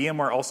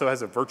 VMware also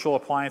has a virtual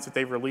appliance that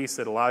they've released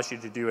that allows you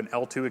to do an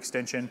L2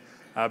 extension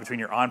between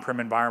your on-prem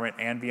environment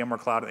and VMware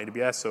Cloud and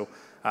AWS. So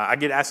I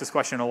get asked this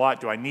question a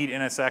lot: do I need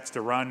NSX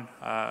to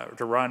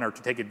run or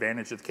to take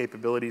advantage of the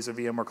capabilities of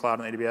VMware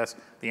Cloud and AWS?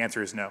 The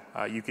answer is no.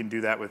 You can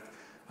do that with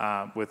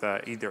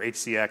either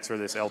HCX or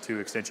this L2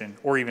 extension,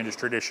 or even just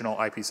traditional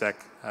IPsec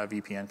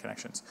VPN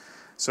connections.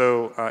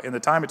 So in the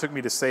time it took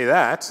me to say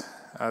that,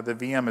 the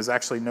VM is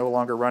actually no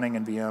longer running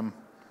in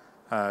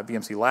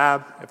VMC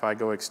Lab. If I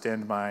go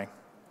extend my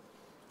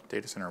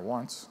data center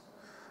once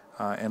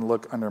and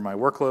look under my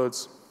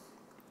workloads,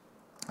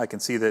 I can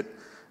see that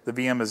the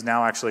VM is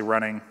now actually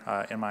running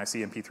in my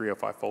CMP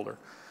 305 folder.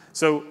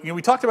 So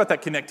we talked about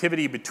that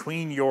connectivity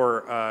between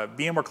your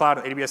VMware Cloud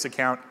and AWS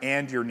account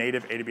and your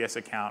native AWS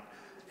account.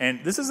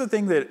 And this is the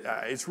thing that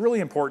it's really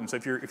important. So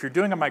if you're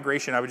doing a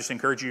migration, I would just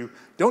encourage you,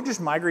 don't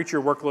just migrate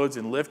your workloads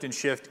and lift and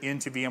shift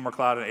into VMware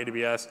Cloud and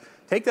AWS.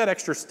 Take that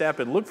extra step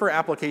and look for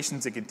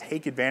applications that can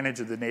take advantage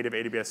of the native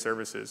AWS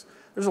services.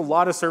 There's a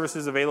lot of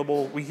services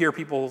available. We hear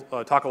people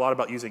talk a lot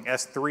about using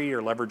S3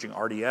 or leveraging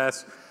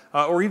RDS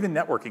or even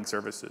networking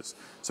services.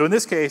 So in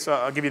this case,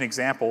 I'll give you an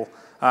example.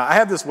 I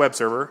have this web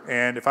server,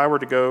 and if I were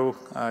to go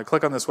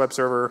click on this web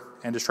server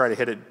and just try to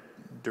hit it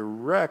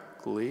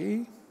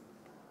directly,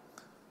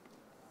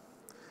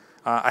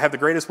 I have the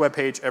greatest web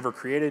page ever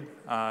created.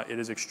 It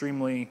is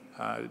extremely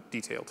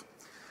detailed.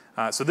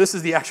 So this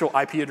is the actual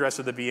IP address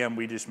of the VM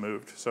we just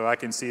moved. So I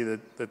can see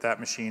that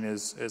machine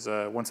is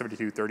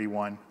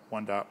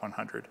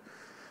 172.1.100.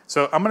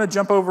 So I'm going to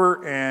jump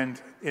over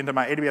and into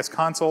my AWS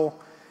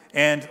console.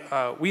 And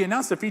we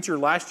announced a feature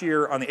last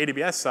year on the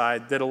AWS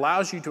side that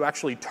allows you to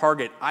actually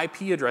target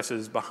IP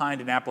addresses behind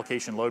an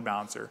application load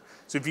balancer.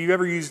 So if you've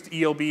ever used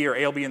ELB or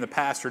ALB in the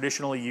past,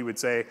 traditionally you would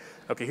say,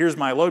 okay, here's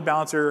my load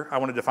balancer. I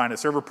want to define a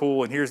server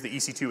pool, and here's the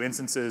EC2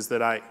 instances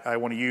that I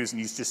want to use,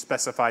 and you just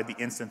specified the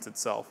instance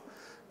itself.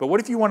 But what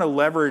if you want to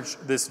leverage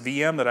this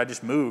VM that I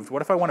just moved?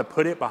 What if I want to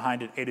put it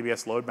behind an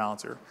AWS load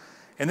balancer?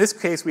 In this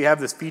case, we have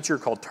this feature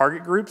called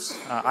target groups,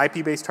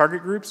 IP-based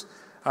target groups.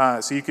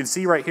 So you can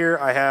see right here,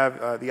 I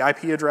have the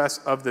IP address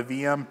of the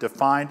VM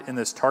defined in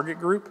this target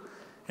group.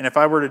 And if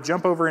I were to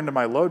jump over into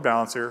my load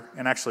balancer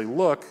and actually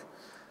look,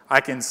 I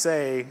can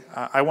say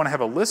I want to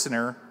have a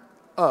listener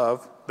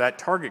of that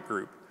target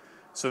group.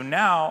 So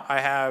now I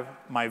have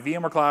my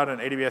VMware Cloud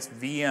and AWS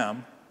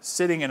VM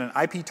sitting in an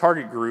IP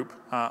target group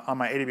on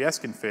my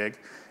AWS config.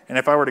 And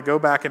if I were to go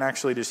back and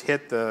actually just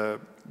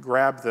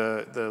grab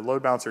the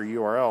load balancer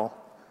URL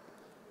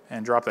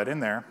and drop that in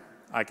there,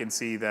 I can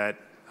see that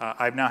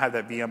I've now had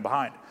that VM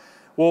behind.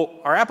 Well,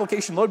 our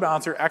application load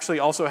balancer actually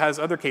also has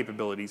other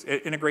capabilities.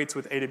 It integrates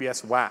with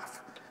AWS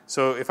WAF.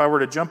 So if I were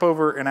to jump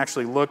over and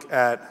actually look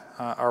at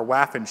our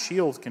WAF and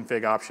Shield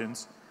config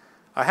options,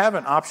 I have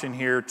an option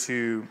here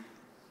to,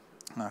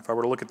 if I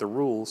were to look at the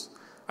rules,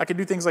 I could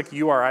do things like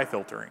URI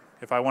filtering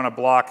if I want to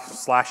block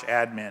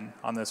 /admin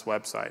on this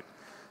website.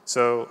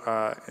 So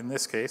in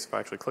this case, if I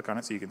actually click on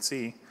it so you can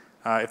see,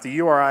 if the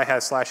URI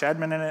has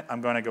 /admin in it,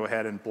 I'm going to go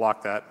ahead and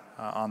block that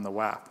on the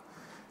WAF.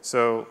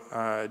 So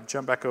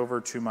jump back over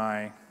to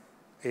my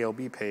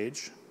ALB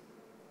page.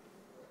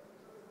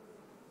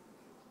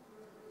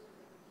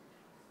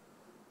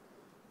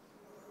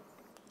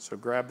 So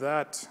grab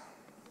that.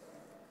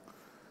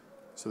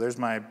 So there's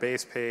my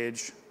base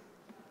page.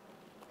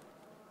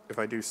 If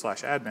I do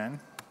 /admin,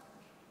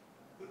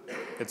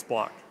 it's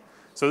blocked.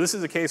 So this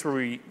is a case where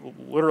we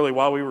literally,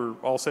 while we were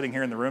all sitting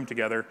here in the room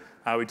together,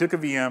 we took a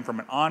VM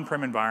from an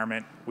on-prem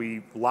environment,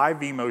 we live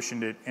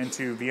vMotioned it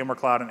into VMware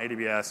Cloud and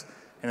AWS,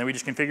 and then we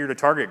just configured a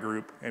target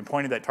group and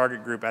pointed that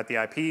target group at the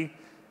IP,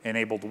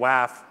 enabled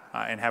WAF,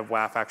 and have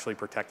WAF actually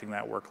protecting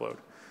that workload.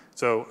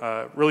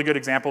 So really good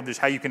example of just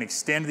how you can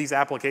extend these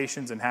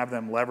applications and have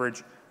them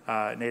leverage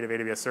native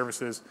AWS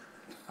services.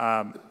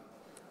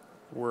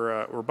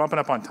 We're bumping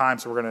up on time,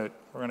 so we're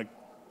gonna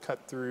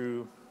cut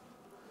through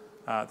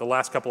the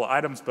last couple of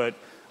items. But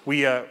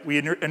we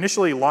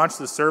initially launched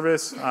the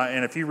service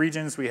in a few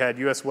regions. We had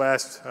US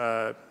West,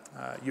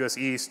 US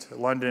East,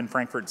 London,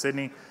 Frankfurt,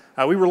 Sydney.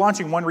 We were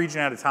launching one region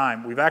at a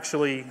time. We've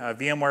actually,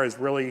 VMware has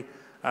really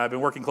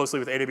been working closely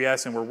with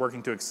AWS, and we're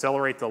working to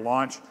accelerate the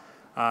launch.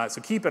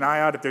 So keep an eye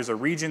out if there's a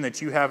region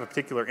that you have a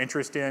particular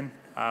interest in.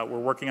 We're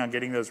working on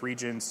getting those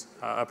regions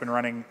up and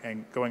running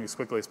and going as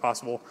quickly as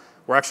possible.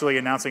 We're actually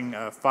announcing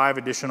 5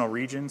 additional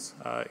regions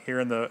here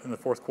in the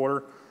fourth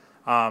quarter.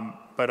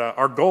 But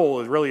our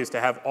goal is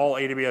to have all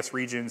AWS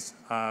regions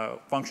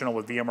functional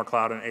with VMware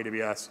Cloud and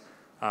AWS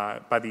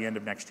by the end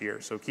of next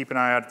year. So keep an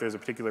eye out if there's a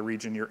particular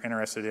region you're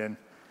interested in.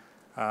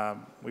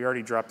 We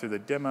already dropped through the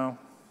demo.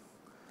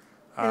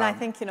 And I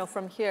think,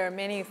 from here,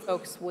 many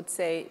folks would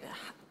say,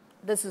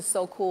 this is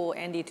so cool,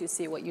 Andy, to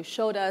see what you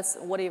showed us.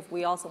 What if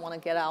we also want to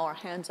get our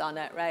hands on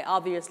it, right?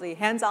 Obviously,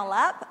 hands-on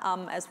lab,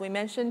 as we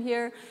mentioned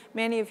here,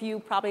 many of you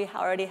probably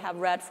already have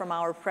read from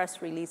our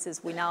press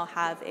releases. We now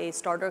have a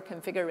starter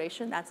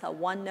configuration. That's a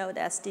OneNote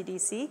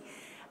SDDC.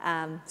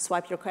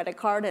 Swipe your credit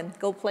card and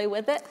go play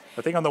with it.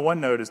 The thing on the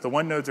OneNote is the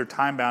OneNodes are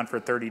time-bound for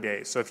 30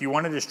 days. So if you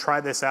want to just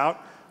try this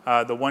out,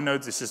 the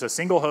OneNodes is just a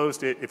single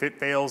host. If it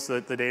fails,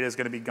 the data is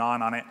going to be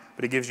gone on it,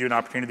 but it gives you an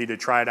opportunity to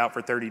try it out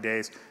for 30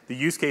 days. The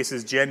use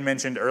cases Jen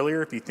mentioned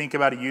earlier, if you think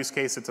about a use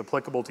case that's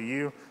applicable to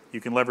you, you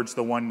can leverage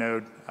the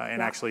OneNode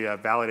and actually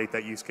validate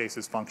that use case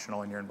is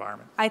functional in your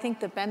environment. I think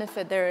the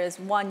benefit there is,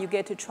 one, you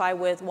get to try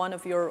with one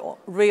of your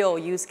real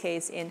use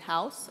case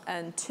in-house,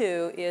 and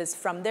two is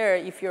from there,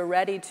 if you're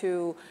ready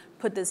to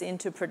put this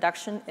into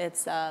production,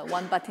 it's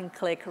one button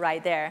click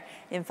right there.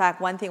 In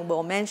fact, one thing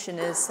we'll mention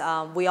is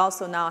we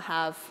also now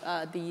have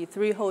the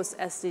 3-host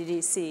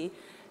SDDC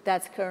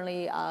that's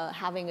currently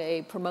having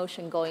a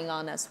promotion going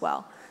on as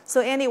well.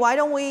 So Andy, why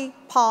don't we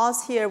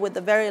pause here with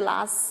the very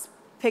last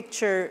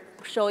picture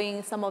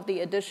showing some of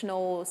the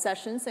additional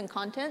sessions and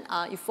content.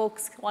 If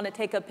folks want to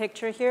take a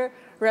picture here,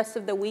 rest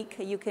of the week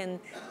you can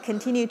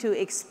continue to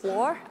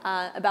explore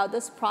about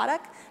this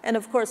product. And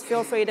of course,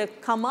 feel free to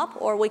come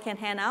up or we can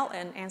hang out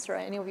and answer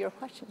any of your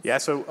questions. Yeah,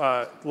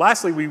 so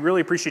lastly, we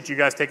really appreciate you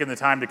guys taking the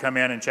time to come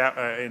in and chat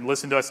and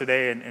listen to us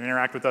today and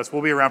interact with us.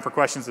 We'll be around for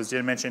questions, as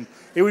Jen mentioned.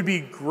 It would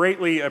be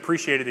greatly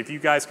appreciated if you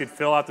guys could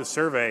fill out the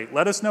survey.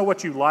 Let us know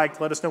what you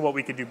liked. Let us know what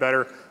we could do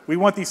better. We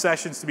want these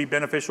sessions to be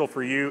beneficial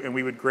for you, and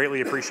we would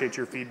greatly appreciate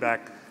your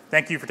feedback.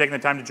 Thank you for taking the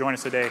time to join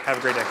us today. Have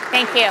a great day.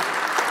 Thank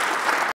you.